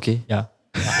 Okay. Yeah.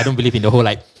 I don't believe in the whole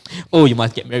like, oh, you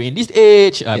must get married in this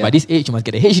age. By this age, you must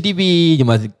get a HDB. You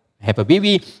must have a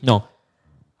baby. No,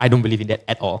 I don't believe in that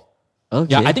at all.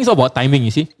 Okay. Yeah, I think it's about timing,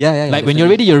 you see. Yeah. Like when you're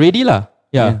ready lah.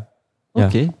 Yeah.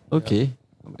 Okay.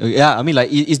 Yeah, I mean like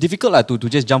it's difficult lah to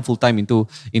just jump full time into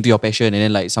your passion and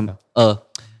then like some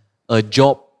a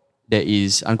job that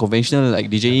is unconventional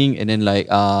like DJing and then like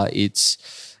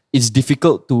it's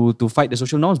difficult to fight the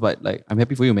social norms, but like I'm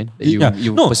happy for you, man, that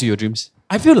you pursue your dreams.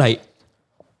 I feel like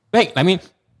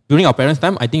during our parents'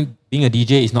 time, I think being a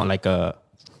DJ is not like a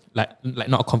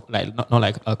not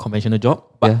like a conventional job.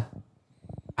 But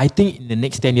I think in the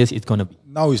next 10 years it's gonna be.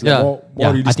 Now it's like more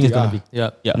realistic. I think it's gonna be.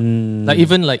 Yeah. Like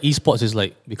even like esports is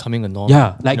like becoming a norm.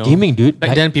 Yeah, like gaming, dude.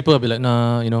 Back then people will be like,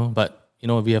 nah, but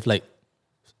we have like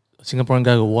a Singaporean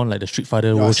guy who won like the Street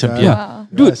Fighter World Champion. Yeah.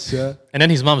 Dude. And then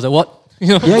his mom's like, what?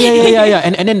 Yeah.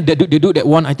 And then the dude that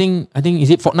won, I think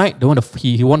is it Fortnite? The one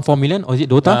he won 4 million, or is it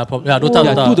Dota?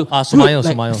 Dota.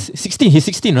 Sumail. 16. He's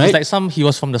 16, right? It's like he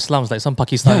was from the slums, like some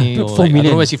Pakistani. Or 4 million. I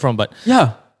don't know where he's from, but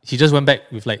he just went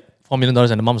back with like $4 million,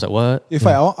 and the mom's like, what? In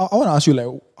fact, I want to ask you like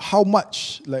how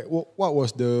much, like what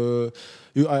was the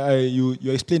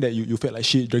you explained that you felt like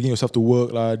shit dragging yourself to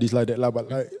work lah, this like that lah, but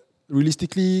like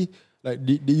realistically, like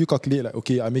did you calculate like,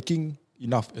 okay, I'm making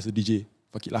enough as a DJ,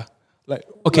 fuck it lah. Like,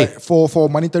 okay, like for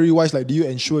monetary wise, like do you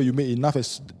ensure you made enough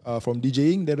as from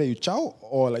DJing, then you chow,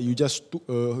 or like you just took,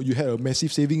 you had a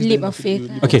massive savings? Leap of faith.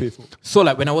 Okay, so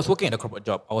like when I was working at a corporate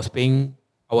job, I was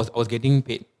getting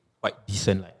paid quite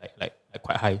decent, like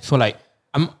quite high. So like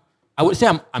I would say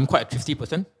I'm quite a thrifty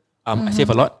person. I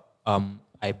save a lot.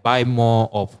 I buy more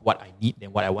of what I need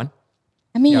than what I want.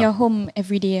 I mean, you're home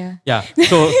every day. Yeah.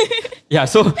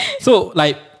 So so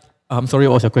like sorry,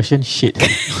 what was your question? Shit.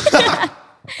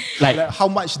 Like how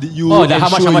much did you? Oh, how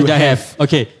much I have?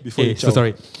 Okay. So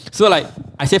sorry. So like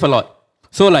I save a lot.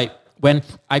 So like when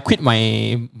I quit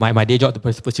my day job to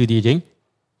pursue DJing,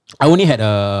 I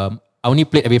only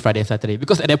played every Friday and Saturday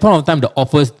because at that point of time the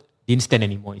offers didn't stand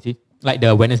anymore. You see, like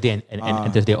the Wednesday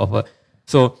and Thursday offer.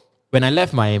 So when I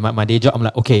left my day job, I'm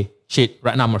like, okay, shit.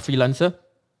 Right now I'm a freelancer.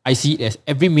 I see it as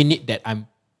every minute that I'm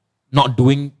not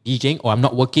doing DJing or I'm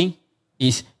not working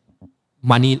is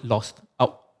money lost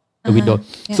out the window.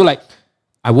 Yeah. So like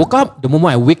I woke up, the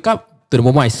moment I wake up to the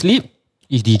moment I sleep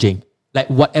is DJing. Like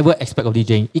whatever aspect of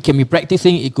DJing. It can be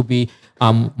practicing, it could be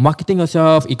marketing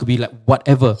yourself, it could be like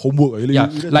whatever. Homework.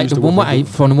 Like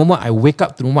from the moment I wake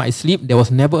up to the moment I sleep, there was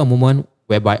never a moment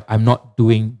whereby I'm not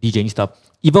doing DJing stuff.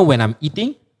 Even when I'm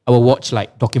eating, I will watch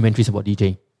like documentaries about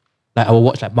DJing. Like I will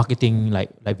watch like marketing like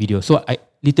videos. So I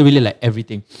literally like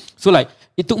everything. So like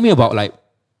it took me about like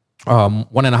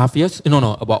 1.5 years.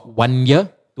 No, about 1 year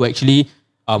to actually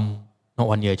not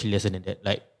 1 year, actually less than that.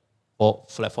 Like for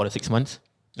the 6 months.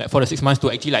 Like for the 6 months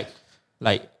to actually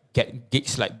like get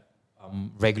gigs like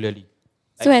regularly.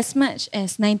 Like, so as much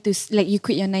as you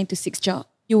quit your 9 to 6 job,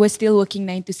 you were still working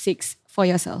 9 to 6 for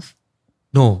yourself?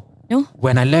 No.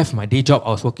 When I left my day job, I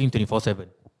was working 24/7.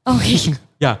 Okay.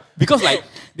 Yeah, because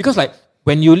like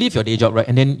when you leave your day job, right,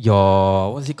 and then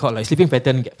your what's it called, like sleeping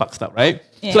pattern get fucked up, right?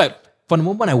 Yeah. So like from the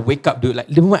moment I wake up, dude, like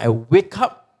the moment I wake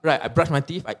up, right, I brush my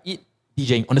teeth, I eat,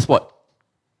 DJing on the spot,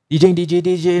 DJ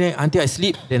until I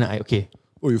sleep, then okay.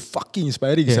 Oh, you fucking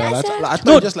inspiring, yeah. I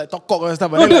thought just like talk and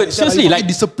stuff. No, dude, seriously, like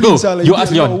discipline. No, you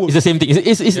ask Leon, it's the same thing.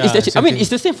 It's actually, I mean, it's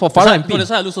the same for Farah and Pin. That's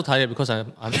why I look so tired because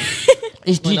I'm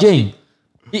it's DJing.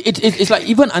 it's like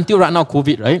even until right now,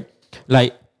 COVID, right?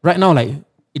 Like right now, like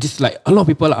it is like a lot of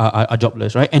people are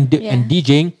jobless, right? And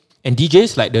and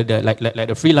DJs like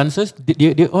the freelancers,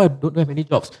 they all don't have any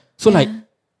jobs. So like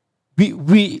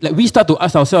we start to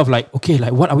ask ourselves like, okay,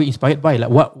 like what are we inspired by? Like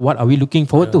what are we looking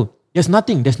forward to? There's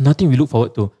nothing we look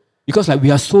forward to, because like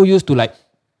we are so used to like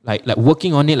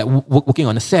working on it, like working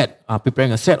on a set,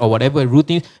 preparing a set or whatever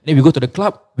routines. Then we go to the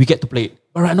club, we get to play it.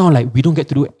 But right now, like we don't get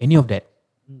to do any of that,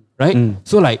 right?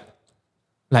 So like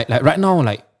right now,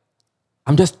 like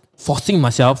I'm just forcing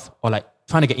myself or like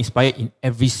trying to get inspired in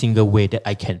every single way that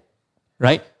I can,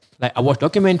 right? Like I watch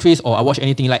documentaries or I watch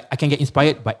anything, like I can get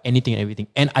inspired by anything and everything.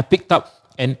 And I picked up,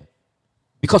 and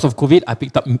because of COVID, I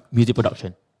picked up music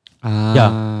production.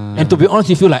 Yeah. And to be honest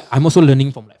with you, like I'm also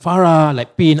learning from like Farah,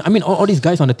 like Pin. I mean, all these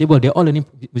guys on the table, they're all learning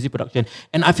music production.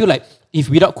 And I feel like if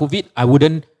without COVID, I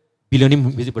wouldn't be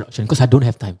learning music production because I don't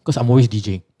have time, because I'm always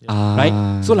DJing. Right?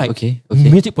 So like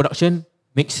music production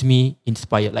makes me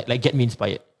inspired, like get me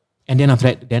inspired. And then after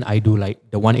that, then I do like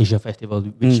the One Asia Festival,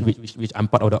 which I'm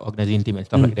part of the organizing team and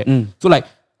stuff like that. So like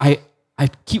I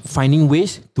keep finding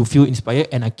ways to feel inspired,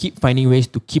 and I keep finding ways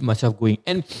to keep myself going.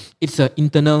 And it's an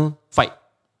internal fight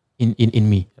in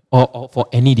me or for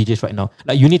any DJs right now.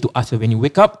 Like you need to ask when you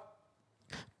wake up,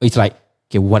 it's like,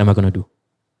 okay, what am I gonna do?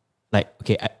 Like,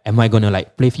 okay, am I gonna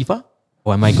like play FIFA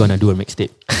or am I gonna do a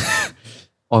mixtape?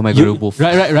 Or am I gonna do both?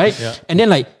 Right. Yeah. And then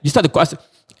like you start to ask,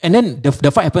 and then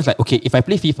the fight happens like, okay, if I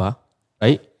play FIFA,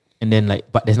 right? And then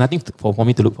like, but there's nothing for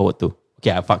me to look forward to.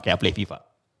 Okay, I play FIFA,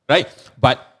 right?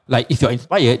 But like if you're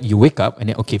inspired, you wake up and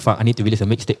then, okay, fuck, I need to release a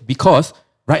mixtape. Because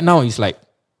right now it's like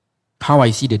how I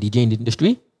see the DJ in the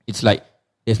industry. It's like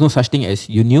there's no such thing as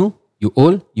you new, you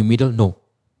old, you middle. No.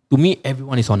 To me,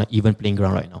 everyone is on an even playing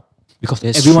ground right now. Because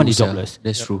everyone is jobless.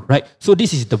 That's true. Right? So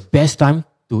this is the best time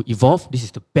to evolve. This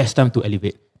is the best time to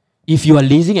elevate. If you are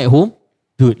lazing at home,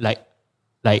 dude, like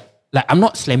I'm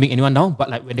not slamming anyone down, but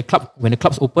like when the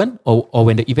clubs open or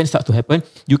when the event starts to happen,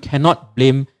 you cannot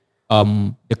blame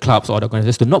the clubs or the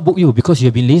organizers to not book you because you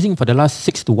have been lazing for the last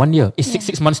 6 to 1 year. It's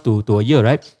 6 months to a year,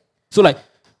 right? So like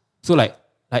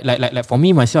for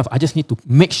me myself, I just need to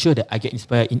make sure that I get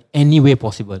inspired in any way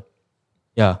possible.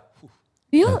 Yeah.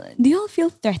 Do you all feel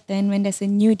threatened when there's a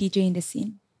new DJ in the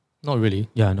scene? Not really.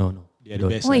 Yeah, no. Yeah, the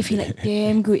best. Or if you like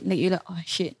damn good, like you're like, oh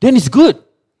shit. Then it's good.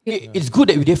 It's good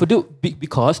that we have to do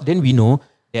because then we know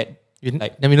that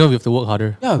then we know we have to work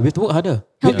harder. Yeah, we have to work harder.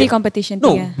 Healthy competition.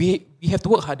 No, thing, we have to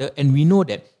work harder, and we know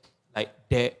that like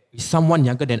there is someone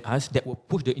younger than us that will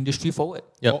push the industry forward.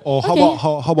 Yeah. Or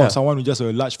how about someone with just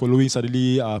a large following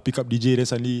suddenly pick up DJ, then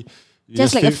suddenly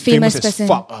just like a famous person.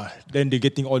 Fuck, then they're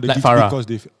getting all the like gigs Farah. because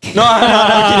they. No,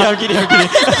 I'm kidding.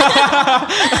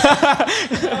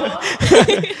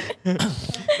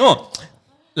 No,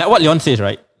 like what Leon says,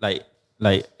 right?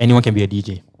 Like anyone can be a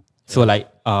DJ. So like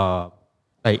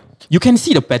you can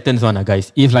see the patterns on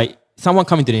guys. If like someone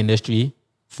come into the industry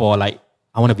for like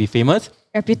I want to be famous,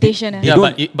 reputation.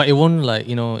 But it won't like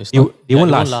it's not, they won't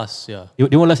last. Yeah,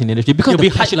 they won't last in the industry because it'll the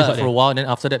be hyped passion is not for there. a while. Then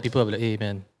after that, people will be like, hey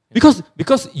man.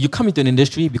 Because you come into an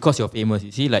industry because you're famous,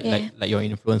 you see, like you're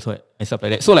an influencer and stuff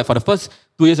like that. So like for the first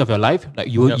 2 years of your life, like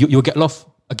you get a lot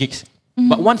of gigs.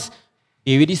 But once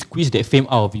they really squeeze that fame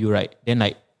out of you, right? Then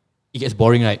like it gets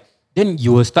boring, right? Then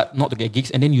you will start not to get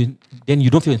gigs, and then you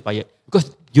don't feel inspired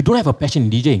because you don't have a passion in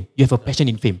DJing. You have a passion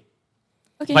in fame.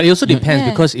 Okay. But it also depends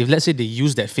because if let's say they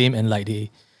use that fame and like they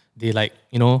like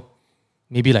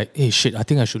maybe like, hey shit, I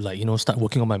think I should like start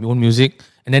working on my own music,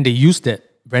 and then they use that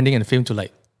branding and fame to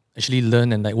like actually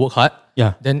learn and like work hard.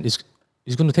 Yeah. Then it's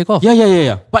going to take off.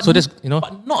 Yeah. But so there's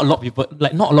but not a lot of people,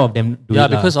 like not a lot of them do it. Yeah,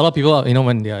 because a lot of people are,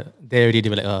 when they are there already, they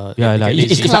were like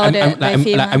it's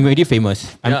like I'm already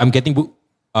famous. I'm getting booked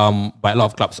by a lot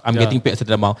of clubs. I'm getting paid a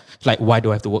certain amount. It's like, why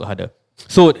do I have to work harder?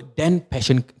 So then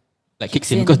passion like kicks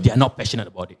in because they are not passionate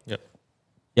about it.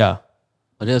 Yeah.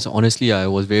 But that's honestly, it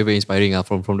was very, very inspiring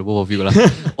from the both of you.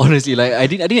 Honestly, like I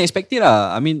didn't expect it.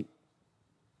 I mean,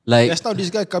 like just now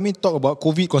this guy come in talk about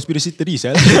COVID conspiracy theories.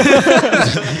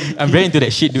 I'm very into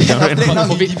that shit, dude. Now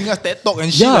he's giving us TED talk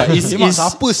and shit. Yeah,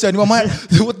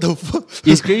 what the fuck?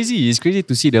 It's crazy. It's crazy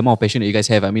to see the amount of passion that you guys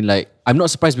have. I mean, like, I'm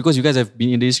not surprised because you guys have been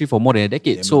in the industry for more than a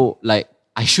decade. Yeah, so, like,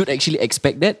 I should actually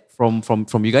expect that from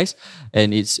you guys.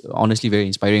 And it's honestly very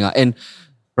inspiring. And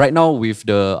right now with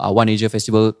the One Asia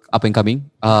Festival up and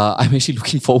coming, I'm actually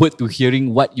looking forward to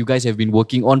hearing what you guys have been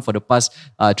working on for the past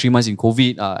 3 months in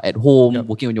COVID, at home,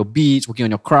 working on your beats, working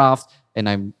on your craft. And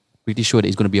I'm pretty sure that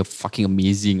it's going to be a fucking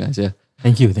amazing.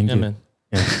 Thank you. man.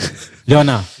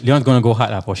 Yeah. Leon's going to go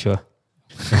hard for sure.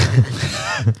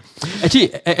 actually,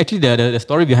 the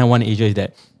story behind One Asia is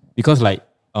that because like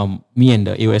me and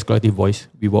the AOS Collective Boys,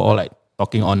 we were all like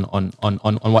talking on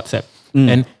WhatsApp,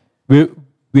 and we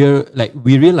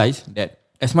realize that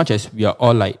as much as we are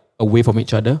all like away from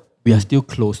each other, we are still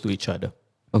close to each other.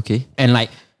 Okay. And like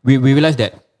we realize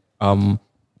that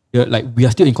like we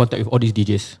are still in contact with all these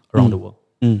DJs around the world,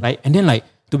 right? And then like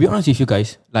to be honest with you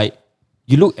guys, like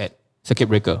you look at Circuit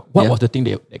Breaker, what was the thing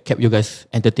that kept you guys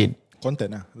entertained?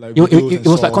 Content, like it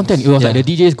was like content. It was like the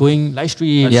DJs going live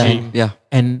stream,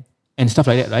 and stuff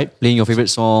like that, right? Playing your favorite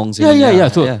songs.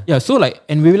 So like,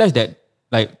 and we realized that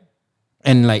like,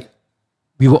 and like,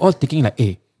 we were all thinking like,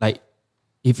 hey, like,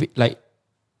 if it, like,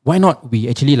 why not we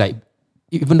actually like,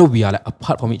 even though we are like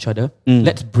apart from each other,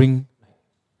 let's bring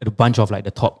like, a bunch of like the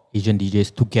top Asian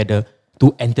DJs together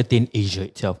to entertain Asia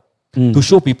itself, to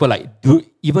show people like,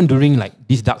 even during like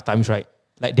these dark times, right?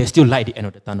 Like there's still light at the end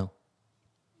of the tunnel.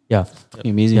 Yeah,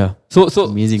 amazing. Yeah, so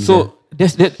amazing. So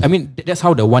that's that. I mean, that's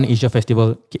how the One Asia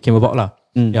Festival came about, lah.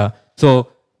 Yeah. So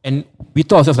and we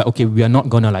thought ourselves like, okay, we are not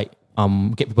gonna like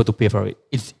get people to pay for it.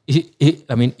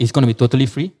 I mean, it's gonna be totally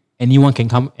free. Anyone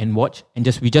can come and watch, and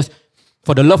we just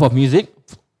for the love of music,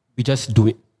 we just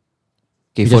do it.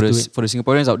 Okay, for the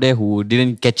Singaporeans out there who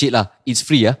didn't catch it, it's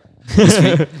free, It's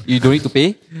free. You don't need to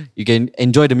pay. You can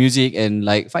enjoy the music, and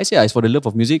like Faiz said, it's for the love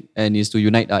of music, and it's to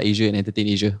unite Asia and entertain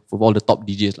Asia for all the top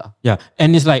DJs, Yeah,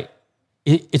 and it's like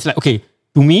okay,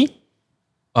 to me,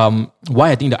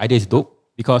 why I think the idea is dope,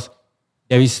 because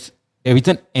there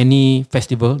isn't any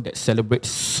festival that celebrates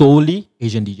solely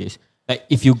Asian DJs. Like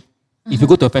if you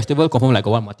go to a festival, confirm like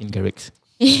one Martin Garrix,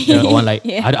 one like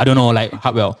I don't know, like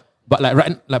Hardwell. But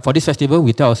like for this festival,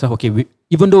 we tell ourselves, okay,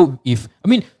 even though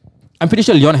I'm pretty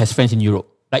sure Leon has friends in Europe.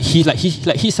 Like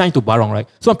he's signed to Barong, right?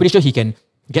 So I'm pretty sure he can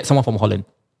get someone from Holland,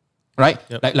 right?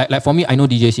 Yep. Like for me, I know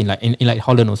DJs in like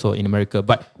Holland also, in America.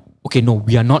 But okay, no,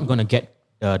 we are not gonna get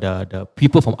the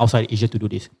people from outside Asia to do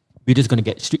this. We're just gonna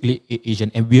get strictly Asian,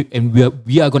 and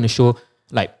we are gonna show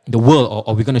like the world,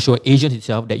 or we're gonna show Asians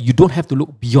itself that you don't have to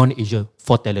look beyond Asia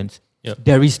for talents. Yep.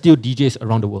 There is still DJs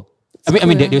around the world. I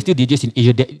mean, there's still DJs in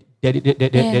Asia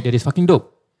that is fucking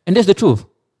dope, and that's the truth.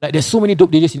 Like there's so many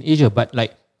dope DJs in Asia, but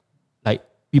like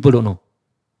people don't know,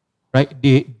 right?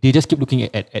 They just keep looking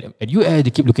at US,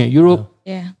 they keep looking at Europe.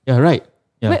 Yeah, right.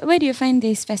 Yeah. Where do you find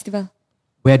this festival?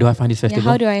 Where do I find this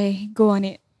festival? How do I go on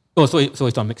it? Oh, so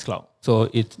it's on Mixcloud. So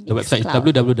the website is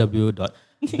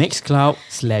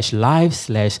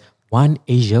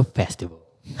www.mixcloud/live/OneAsiaFestival.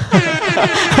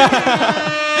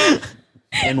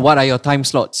 And what are your time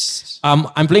slots?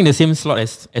 I'm playing the same slot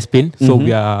as Pin. So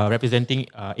we are representing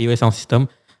AOS Sound System.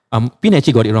 Pin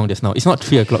actually got it wrong just now. It's not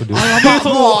 3 o'clock, dude.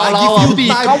 I give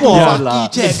you time. Come on.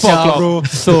 It's 4 o'clock, bro.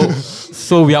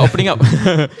 So we are opening up.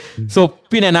 So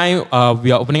Pin and I,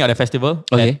 we are opening up the festival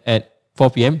at 4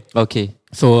 p.m. Okay.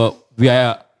 So we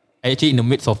are actually in the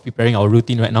midst of preparing our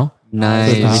routine right now.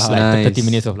 Nice. So it's like 30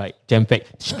 minutes of like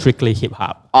jam-packed, strictly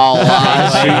hip-hop. Oh, wow.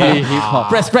 Strictly hip-hop.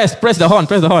 Press the horn.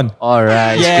 All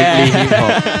right. Yeah. Strictly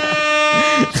hip-hop.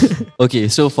 Okay,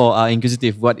 so for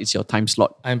Inquisitive, what is your time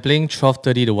slot? I'm playing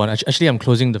 12:30 to 1. Actually, I'm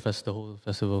closing the whole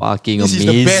festival. Fucking this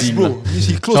amazing. Is the best, bro.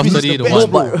 He closed 12:30 to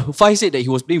 1. But Fai said that he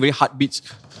was playing very hard beats.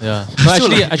 Yeah. No,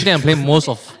 actually, I'm playing most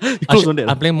of.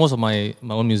 I'm playing most of my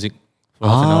own music. For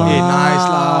half an hour. Hey, nice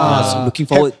lah. So looking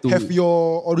forward to. Have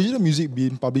your original music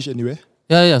been published anywhere?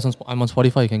 Yeah. So I'm on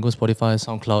Spotify. You can go Spotify,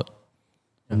 SoundCloud.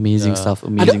 Amazing stuff.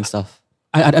 Amazing stuff.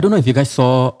 I don't know if you guys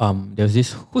saw there was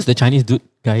this, who's the Chinese dude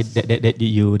guy that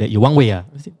you Wang Wei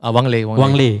Wang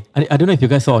Lei. I don't know if you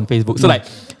guys saw on Facebook. So like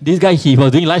this guy, he was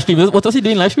doing live stream. What was he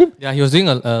doing live stream? Yeah, he was doing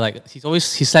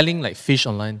he's selling like fish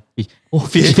online.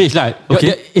 Fish like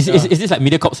okay. Is this like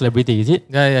Mediacorp celebrity? Is it?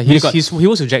 Yeah. He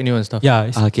was with Jack Neo and stuff.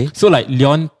 Yeah. Okay. So like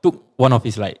Leon took one of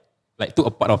his took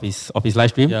a part of his live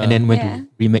stream and then went to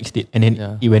remixed it, and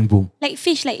then it went boom. Like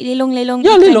fish, like lelong.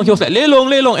 Yeah, lelong. He was like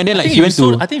lelong, and then like he went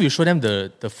to. I think if you show them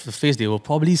the face, they will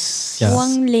probably see.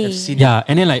 Wang Lei. Yeah,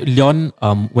 and then like Leon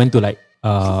went to like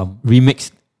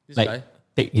remix, this like guy?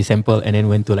 take his sample and then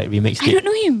went to like remix it. I don't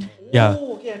know him. Yeah.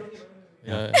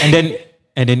 And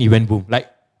then it went boom. Like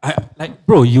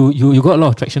bro, you got a lot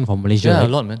of traction from Malaysia. Yeah, right?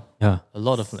 a lot, man. Yeah, a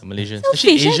lot of like Malaysians. So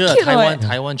Actually, fish, Asia, cute,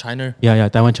 Taiwan, China. Yeah,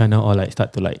 Taiwan, China, all like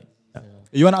start to like.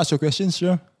 You want to ask your questions,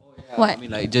 sure? What? I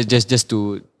mean, like just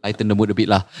to lighten the mood a bit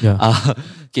lah. Yeah.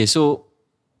 Okay, so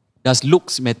does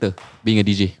looks matter being a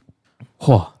DJ?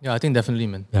 Yeah, I think definitely,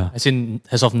 man. Yeah.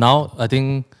 As of now, I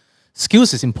think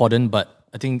skills is important, but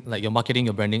I think like your marketing,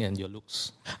 your branding, and your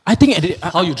looks. I think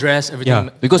how you dress,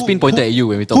 everything. Yeah. Because Pin pointed at you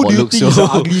when we talk Who about do you looks. think is an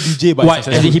ugly DJ by Why?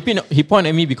 successful? He pointed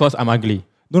at me because I'm ugly.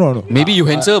 No. Maybe you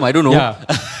handsome, I don't know. Yeah.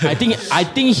 I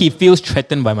think he feels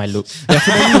threatened by my looks.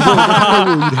 Definitely, bro.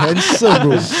 You're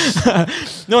handsome,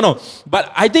 bro. No.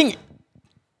 But I think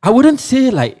I wouldn't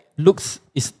say like looks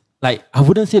is like, I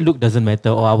wouldn't say look doesn't matter,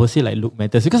 or I would say like look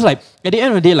matters, because like at the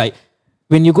end of the day, like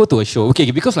when you go to a show, okay,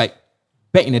 because like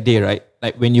back in the day, right,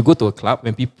 like when you go to a club,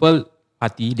 when people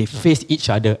party, they face each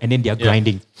other and then they are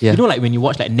grinding. Yeah. You know, like when you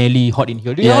watch like Nelly, Hot in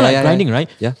Here, they're all like grinding, right?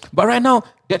 Yeah. But right now,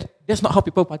 that's not how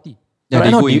people party. Yeah, right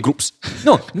they now, go in groups.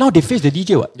 No, now they face the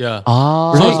DJ. What? Yeah.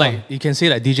 Right. So it's like you can say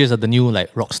like DJs are the new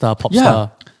like rock star, pop Yeah.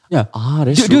 star. Yeah.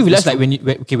 That's Do you realize like when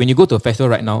you go to a festival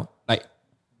right now, like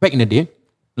back in the day,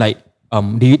 like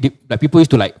they like people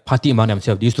used to like party among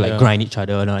themselves. They used to like grind each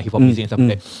other, like hip hop music and stuff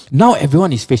like that. Now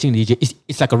everyone is facing the DJ.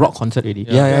 It's like a rock concert already.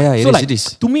 Yeah. So It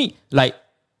is. to me, like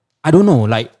I don't know,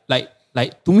 like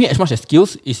to me, as much as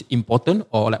skills is important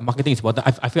or like marketing is important,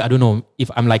 I feel I don't know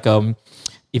if I'm like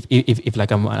if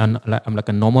like I'm like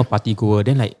a normal party goer,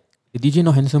 then like the DJ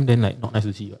not handsome, then like not nice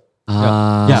to see.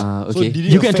 Yeah. So Okay. did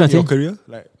You it can affect your translate.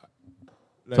 career?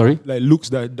 Sorry? Like looks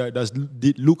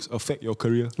did looks affect your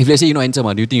career? If let's say you're not handsome,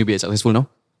 do you think you'll be successful now?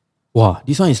 Wow,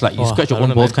 this one is like you scratch your I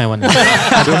don't own know, balls man. kind of one.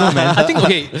 I don't know, man. I think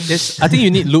I think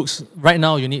you need looks. Right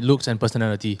now, you need looks and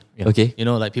personality. Okay. You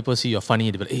know, like people see you're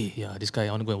funny, they be like, hey, yeah, this guy,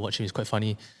 I want to go and watch him. He's quite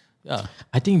funny. Yeah.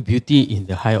 I think beauty is in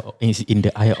the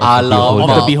eye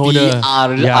of the beholder.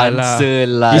 Answer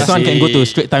lah. This one can go to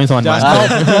Straight Times one.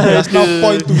 Just now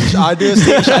point to each other,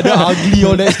 say each other ugly,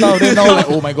 all that stuff. Then now like,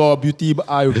 oh my god, beauty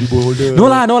eye of people holder. No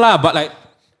lah. But like,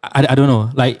 I don't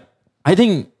know. Like, I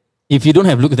think if you don't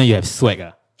have looks, then you have swag,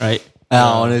 right?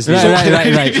 Honestly.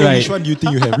 Right. Which one do you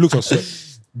think you have? Looks or sweat?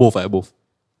 Both.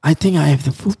 I think I have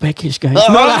the full package, guys.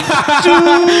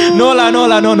 No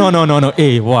lah.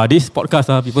 Hey, wow, this podcast,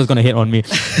 people's gonna hate on me.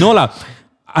 No lah.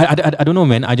 I don't know,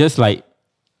 man. I just like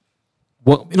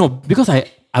work, because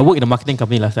I work in a marketing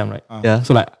company last time, right? Yeah.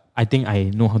 So like, I think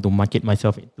I know how to market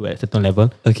myself to a certain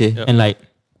level. Okay. And like,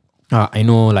 I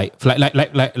know like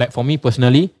for me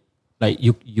personally, like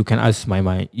you can ask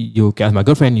you can ask my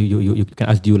girlfriend, you can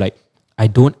ask you, like, I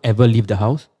don't ever leave the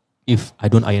house if I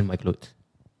don't iron my clothes.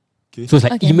 Okay. So it's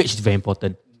like image is very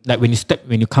important. Like when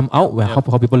you come out, how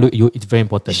people look at you, it's very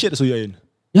important. T-shirt so you iron.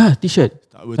 Yeah, t-shirt.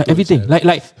 betul, Like everything. Like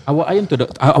I will iron to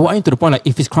the point, like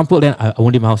if it's crumpled, then I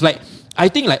won't leave my house. Like I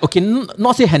think like, okay,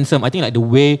 not say handsome. I think like the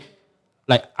way,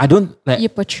 like I don't like You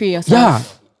portray yourself. yeah.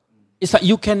 It's like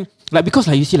you can like, because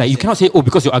like you see, like you cannot say, oh,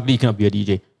 because you're ugly you cannot be a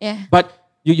DJ. Yeah. But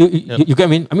you get what I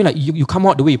mean? I mean, like you come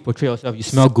out the way you portray yourself, you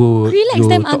smell good. Skrillex you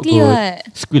damn talk ugly good. what?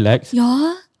 Skrillex.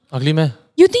 Yeah. Ugly man.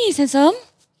 You think he's handsome?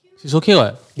 He's okay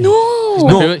what?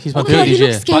 No. He's my Oh my favorite god, he DJ.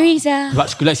 looks scary, sir. But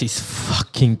Skrillex is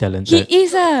fucking He talented.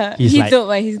 is He's He's like-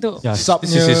 dope, he's dope. Yeah.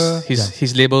 This is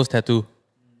his label's tattoo.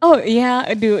 Oh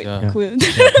yeah, dude, Yeah. cool.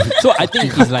 So I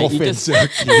think he's like, you just, I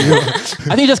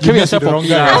think you just carry yourself for play.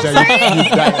 guy.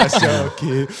 I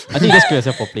Okay. think you just carry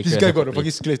yourself for play. This carry guy yourself got for the play.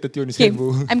 fucking Skrillex tattoo on his Okay, hand,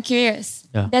 bro. I'm curious.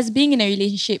 Yeah. Does being in a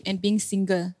relationship and being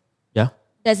single, Yeah.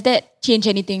 does that change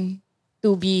anything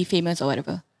to be famous or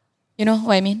whatever? You know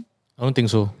what I mean? I don't think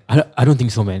so. I don't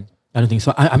think so, man. I don't think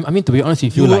so. I mean, to be honest,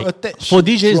 if you You were like, attached. For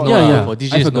DJs, no. Yeah, yeah. For I have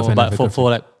DJs, a no. girlfriend, I have But a for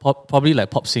like probably like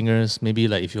pop singers, maybe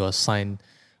like if you are signed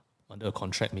under a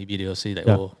contract, maybe they'll say that,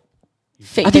 Yeah. oh,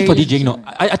 Fake I think for the DJing, no.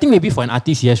 I think maybe for an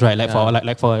artist, yes, right? Like for Like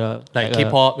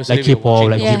K-pop, like yesterday we were K-pop, watching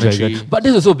like Yeah. G-Dragon. documentary. But this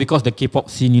is also because the K-pop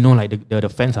scene, you know, like the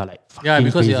fans are like fucking yeah,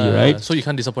 because crazy, right? so you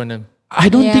can't disappoint them. I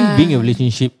don't think Yeah. being in a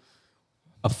relationship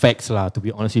affects lah, to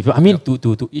be honest with you. I mean,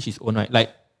 to each his own, right? Like,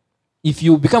 if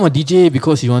you become a DJ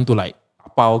because you want to like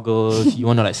power girls, you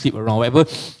want to like sleep around, whatever,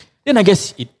 then I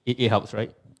guess it helps,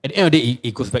 right? At the end of the day,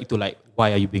 it goes back to like,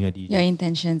 why are you being a DJ? Your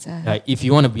intentions are. Like, if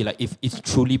you want to be like, if it's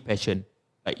truly passion,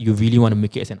 like you really want to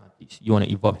make it as an artist, you want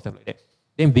to evolve and stuff like that,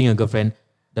 then being a girlfriend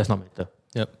does not matter.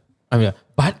 Yep. I mean,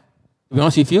 but to be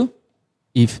honest with you,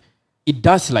 if it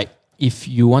does, like, if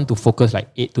you want to focus like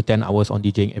 8 to 10 hours on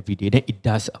DJing every day, then it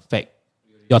does affect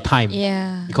your time.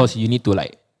 Yeah. Because you need to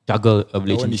like juggle a That one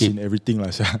is relationship. in everything lah.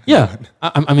 Yeah.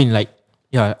 I mean, like,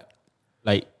 yeah,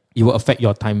 like it will affect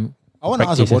your time. I want to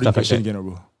ask a practice and boring stuff like question that. again,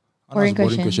 bro. I wanna Boring ask a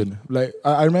boring question. question. Like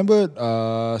I remember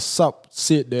Sub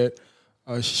said that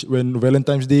when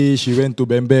Valentine's Day she went to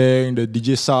Bang Bang, the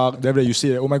DJ sucked. Then you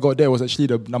say, oh my god, that was actually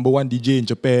the number one DJ in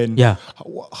Japan. Yeah.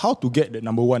 How to get that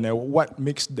number one? What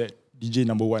makes that DJ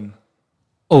number one?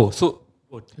 Oh, so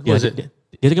Who is it?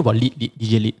 They're talking about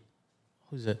DJ Lead.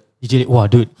 Who's that? DJ Lead. Wow,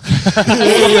 dude.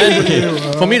 Okay.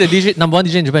 For me, the number one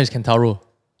DJ in Japan is Kentaro.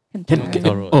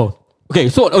 Kentaro. Oh, okay.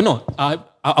 So, no. I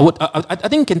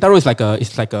think Kentaro is like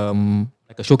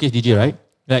a showcase DJ, right?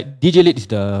 Like DJ Lead is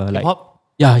the like. Hip-hop?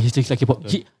 Yeah, he's like hip-hop.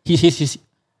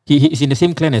 He's in the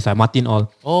same clan as Martin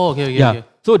all. Oh, okay. Yeah. Okay.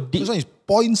 So This one is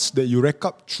points that you rack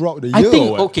up throughout the year. I think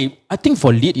or what? okay. I think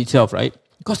for Lead itself, right?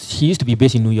 Because he used to be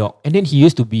based in New York, and then he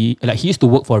used to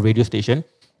work for a radio station,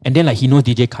 and then like he knows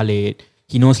DJ Khaled,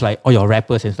 he knows like all your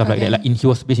rappers and stuff like that. Like he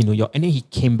was based in New York, and then he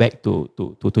came back to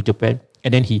Japan,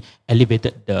 and then he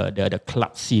elevated the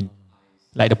club scene,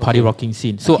 like the party rocking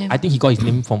scene. So I think he got his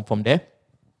name from there,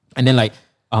 and then like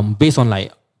based on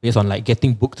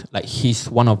getting booked, like he's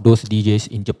one of those DJs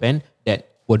in Japan that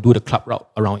will do the club route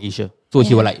around Asia. So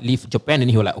he will like leave Japan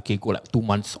and he will like go like 2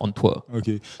 months on tour.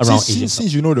 Okay. Around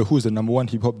Since you know who's the number one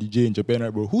hip hop DJ in Japan,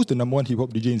 right, bro? Who's the number one hip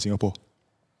hop DJ in Singapore?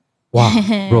 Wow,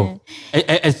 bro.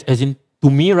 As in to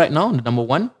me right now, the number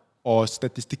one. Or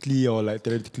statistically or like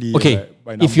theoretically. Okay. Like,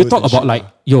 by if you talk numbers about and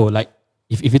like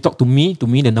if you talk to me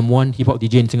the number one hip hop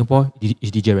DJ in Singapore is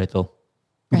DJ Rattle.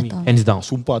 To me, hands down.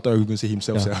 Sumpah, I thought you were going to say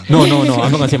himself. Yeah. No, I'm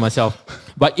not going to say myself.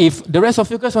 But if the rest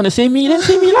of you guys want to say me, then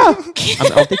say me lah.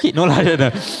 I'll take it. No,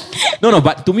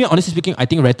 but to me, honestly speaking, I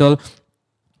think Rattle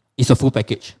is a full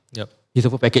package. Yep. He's a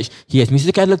full package. He has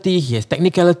musicality, he has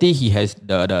technicality, he has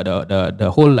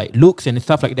the whole like looks and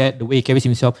stuff like that. The way he carries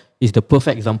himself is the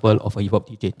perfect example of a hip hop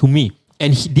DJ to me.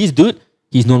 And this dude,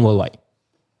 he's known worldwide.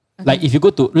 Like if you go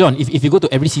to Leon, if you go to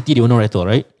every city, they will know Rattle,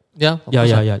 right? Yeah.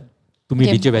 Yeah. To me,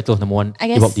 DJ Rattle is number one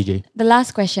hip hop DJ. The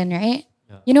last question, right?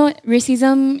 Yeah. You know,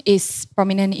 racism is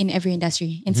prominent in every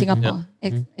industry in Singapore,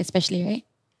 especially, right?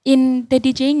 In the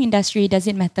DJing industry, does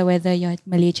it matter whether you're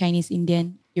Malay, Chinese,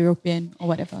 Indian, European, or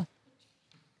whatever?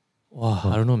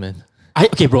 Wow, I don't know, man.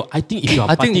 Okay, bro. I think if you're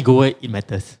a party goer, it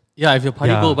matters. Yeah, if you're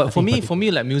party goer, but for me,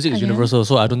 like music is universal,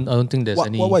 so I don't think there's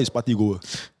any. What is party goer?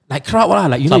 Like crowd lah,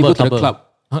 like you know, you go to the club,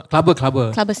 clubber.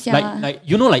 Clubber, yeah. Like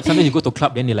you know, like sometimes you go to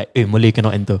club, then they're like, Malay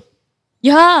cannot enter.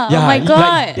 Yeah, oh my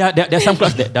god. Like, there are some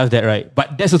clubs that does that, right?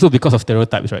 But that's also because of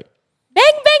stereotypes, right?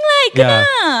 Bang bang like, kena.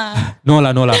 No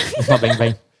lah. It's not bang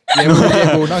bang.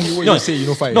 Bro, now you say, you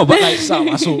know, fine. No, but like,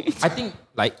 I think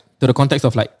like to the context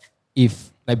of like,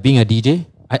 if like being a DJ,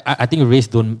 I think race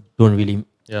don't really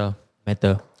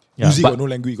matter. Yeah, music got no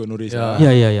language, got no race.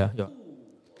 Yeah.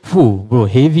 Phew, bro,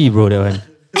 heavy, bro, that one.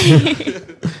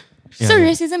 So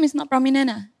racism is not prominent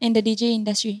in the DJ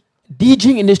industry?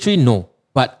 DJing industry, no.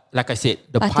 But like I said,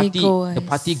 the party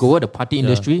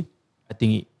industry, I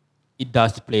think it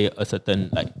does play a certain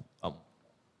like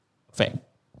effect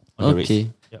on the race.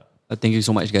 Yeah. Thank you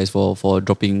so much, guys, for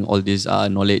dropping all this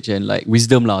knowledge and like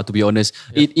wisdom lah. To be honest,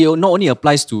 it not only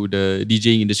applies to the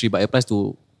DJing industry, but it applies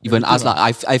to even us lah.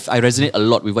 I resonate a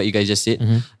lot with what you guys just said,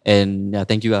 and yeah,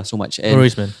 thank you so much. And no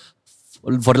worries, man.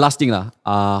 For the last thing lah,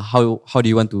 how do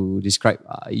you want to describe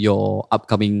your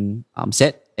upcoming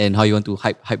set and how you want to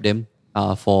hype them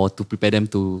to prepare them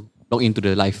to log into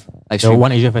the live stream? The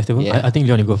One Asia Festival. Yeah. I think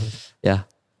you want to go first. Yeah.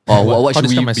 Or what should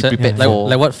we be prepared for?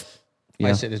 Like what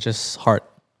I said, it's just hard.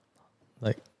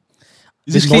 Like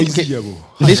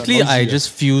basically, I just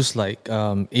fuse like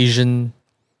Asian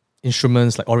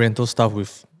instruments, like Oriental stuff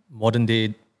with modern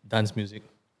day dance music.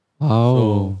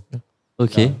 Oh. So,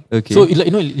 okay. So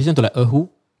listen to like Erhu.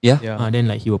 Yeah. Then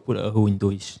like he will put Erhu into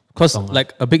his because song,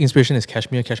 like a big inspiration is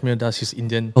Kashmir. Kashmir does his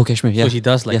Indian. Oh, Kashmir. Yeah. So he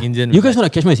does like Indian. You guys know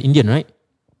that Kashmir is Indian, right?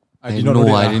 I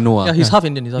didn't know. Yeah, he's half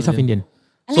Indian. He's half Indian.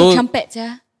 I like trumpets,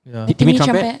 yeah. Timmy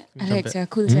trumpet. I like it,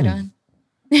 cool that one.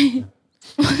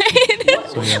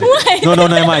 No,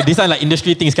 never mind. These are like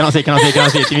industry things. Cannot say.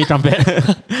 Timmy trumpet.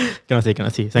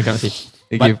 cannot say. So I cannot say.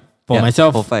 But for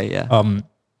myself, for five,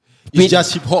 it's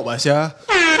just hip hop, yeah.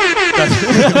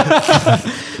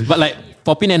 But like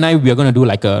Popin and I, we are gonna do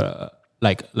like a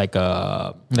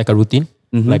routine,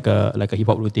 like a hip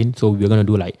hop routine. So we're gonna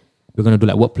do like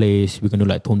word plays. We're gonna do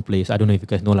like tone plays. I don't know if you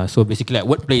guys know lah. So basically, like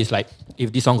word play is like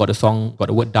if this song got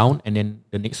the word down, and then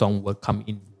the next song will come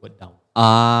in word down.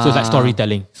 So it's like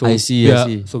storytelling. So I see.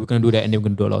 So we're gonna do that, and then we're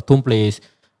gonna do a lot of tone plays.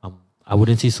 I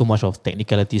wouldn't say so much of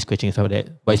technicality, scratching and stuff like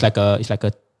that. But it's like a.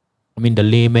 I mean, the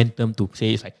layman term to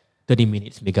say is like 30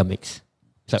 minutes mega mix.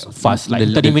 It's like fast. Like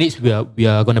 30 minutes, we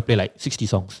are gonna play like 60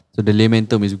 songs. So the layman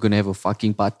term is we're gonna have a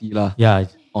fucking party lah. Yeah.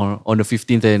 On the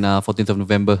 15th and 14th of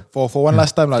November. For one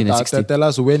last time, tell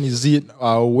us when is it,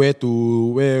 where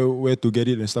to get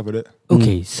it and stuff like that.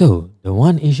 Okay, so the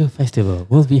One Asia Festival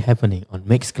will be happening on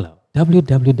Mixcloud.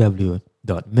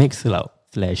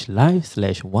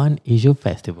 www.mixcloud.live/One Asia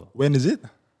Festival. When is it?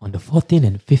 On the 14th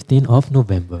and 15th of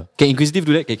November. Can Inquisitive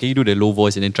do that? Can you do the low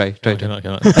voice and then try? Cannot.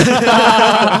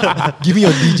 Give me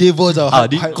your DJ voice.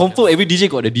 Confirm every DJ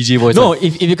got the DJ voice. No,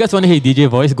 if you guys want to hear DJ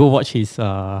voice, go watch his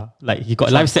he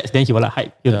got live sets. Then he will like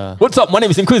hype. Yeah. What's up? My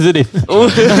name is Inquisitive.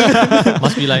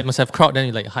 must have crowd. Then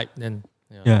you like hype. Then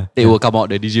It will come out.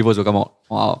 The DJ voice will come out.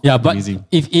 Wow. Yeah, but amazing.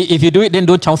 if you do it, then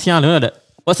don't chow sia. You know that.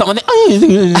 What's up? My name?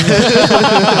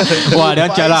 Wow, they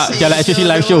want chala. Especially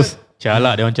live shows.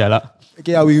 Chala, they want chala.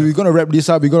 Okay, we're gonna wrap this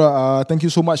up. We're gonna thank you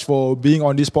so much for being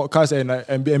on this podcast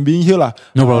and being here lah.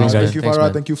 No problem, guys. Thank you,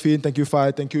 Farah. Thank you, Finn. Thank you,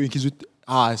 Fai. Thank you, Inquisitive.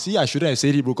 See, I shouldn't have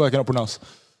said it, bro, because I cannot pronounce.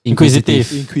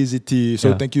 Inquisitive.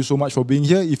 So thank you so much for being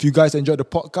here. If you guys enjoyed the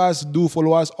podcast, do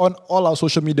follow us on all our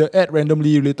social media at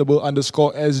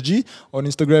randomlyrelatable_SG on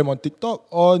Instagram, on TikTok,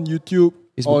 on YouTube,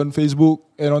 on Facebook,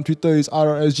 and on Twitter is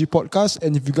RRSG Podcast.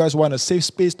 And if you guys want a safe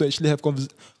space to actually have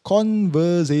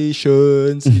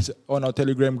conversations, it's on our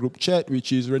Telegram group chat,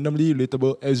 which is Randomly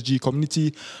Relatable SG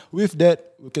Community. With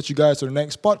that, we'll catch you guys on the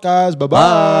next podcast. Bye-bye.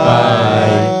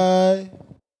 Bye.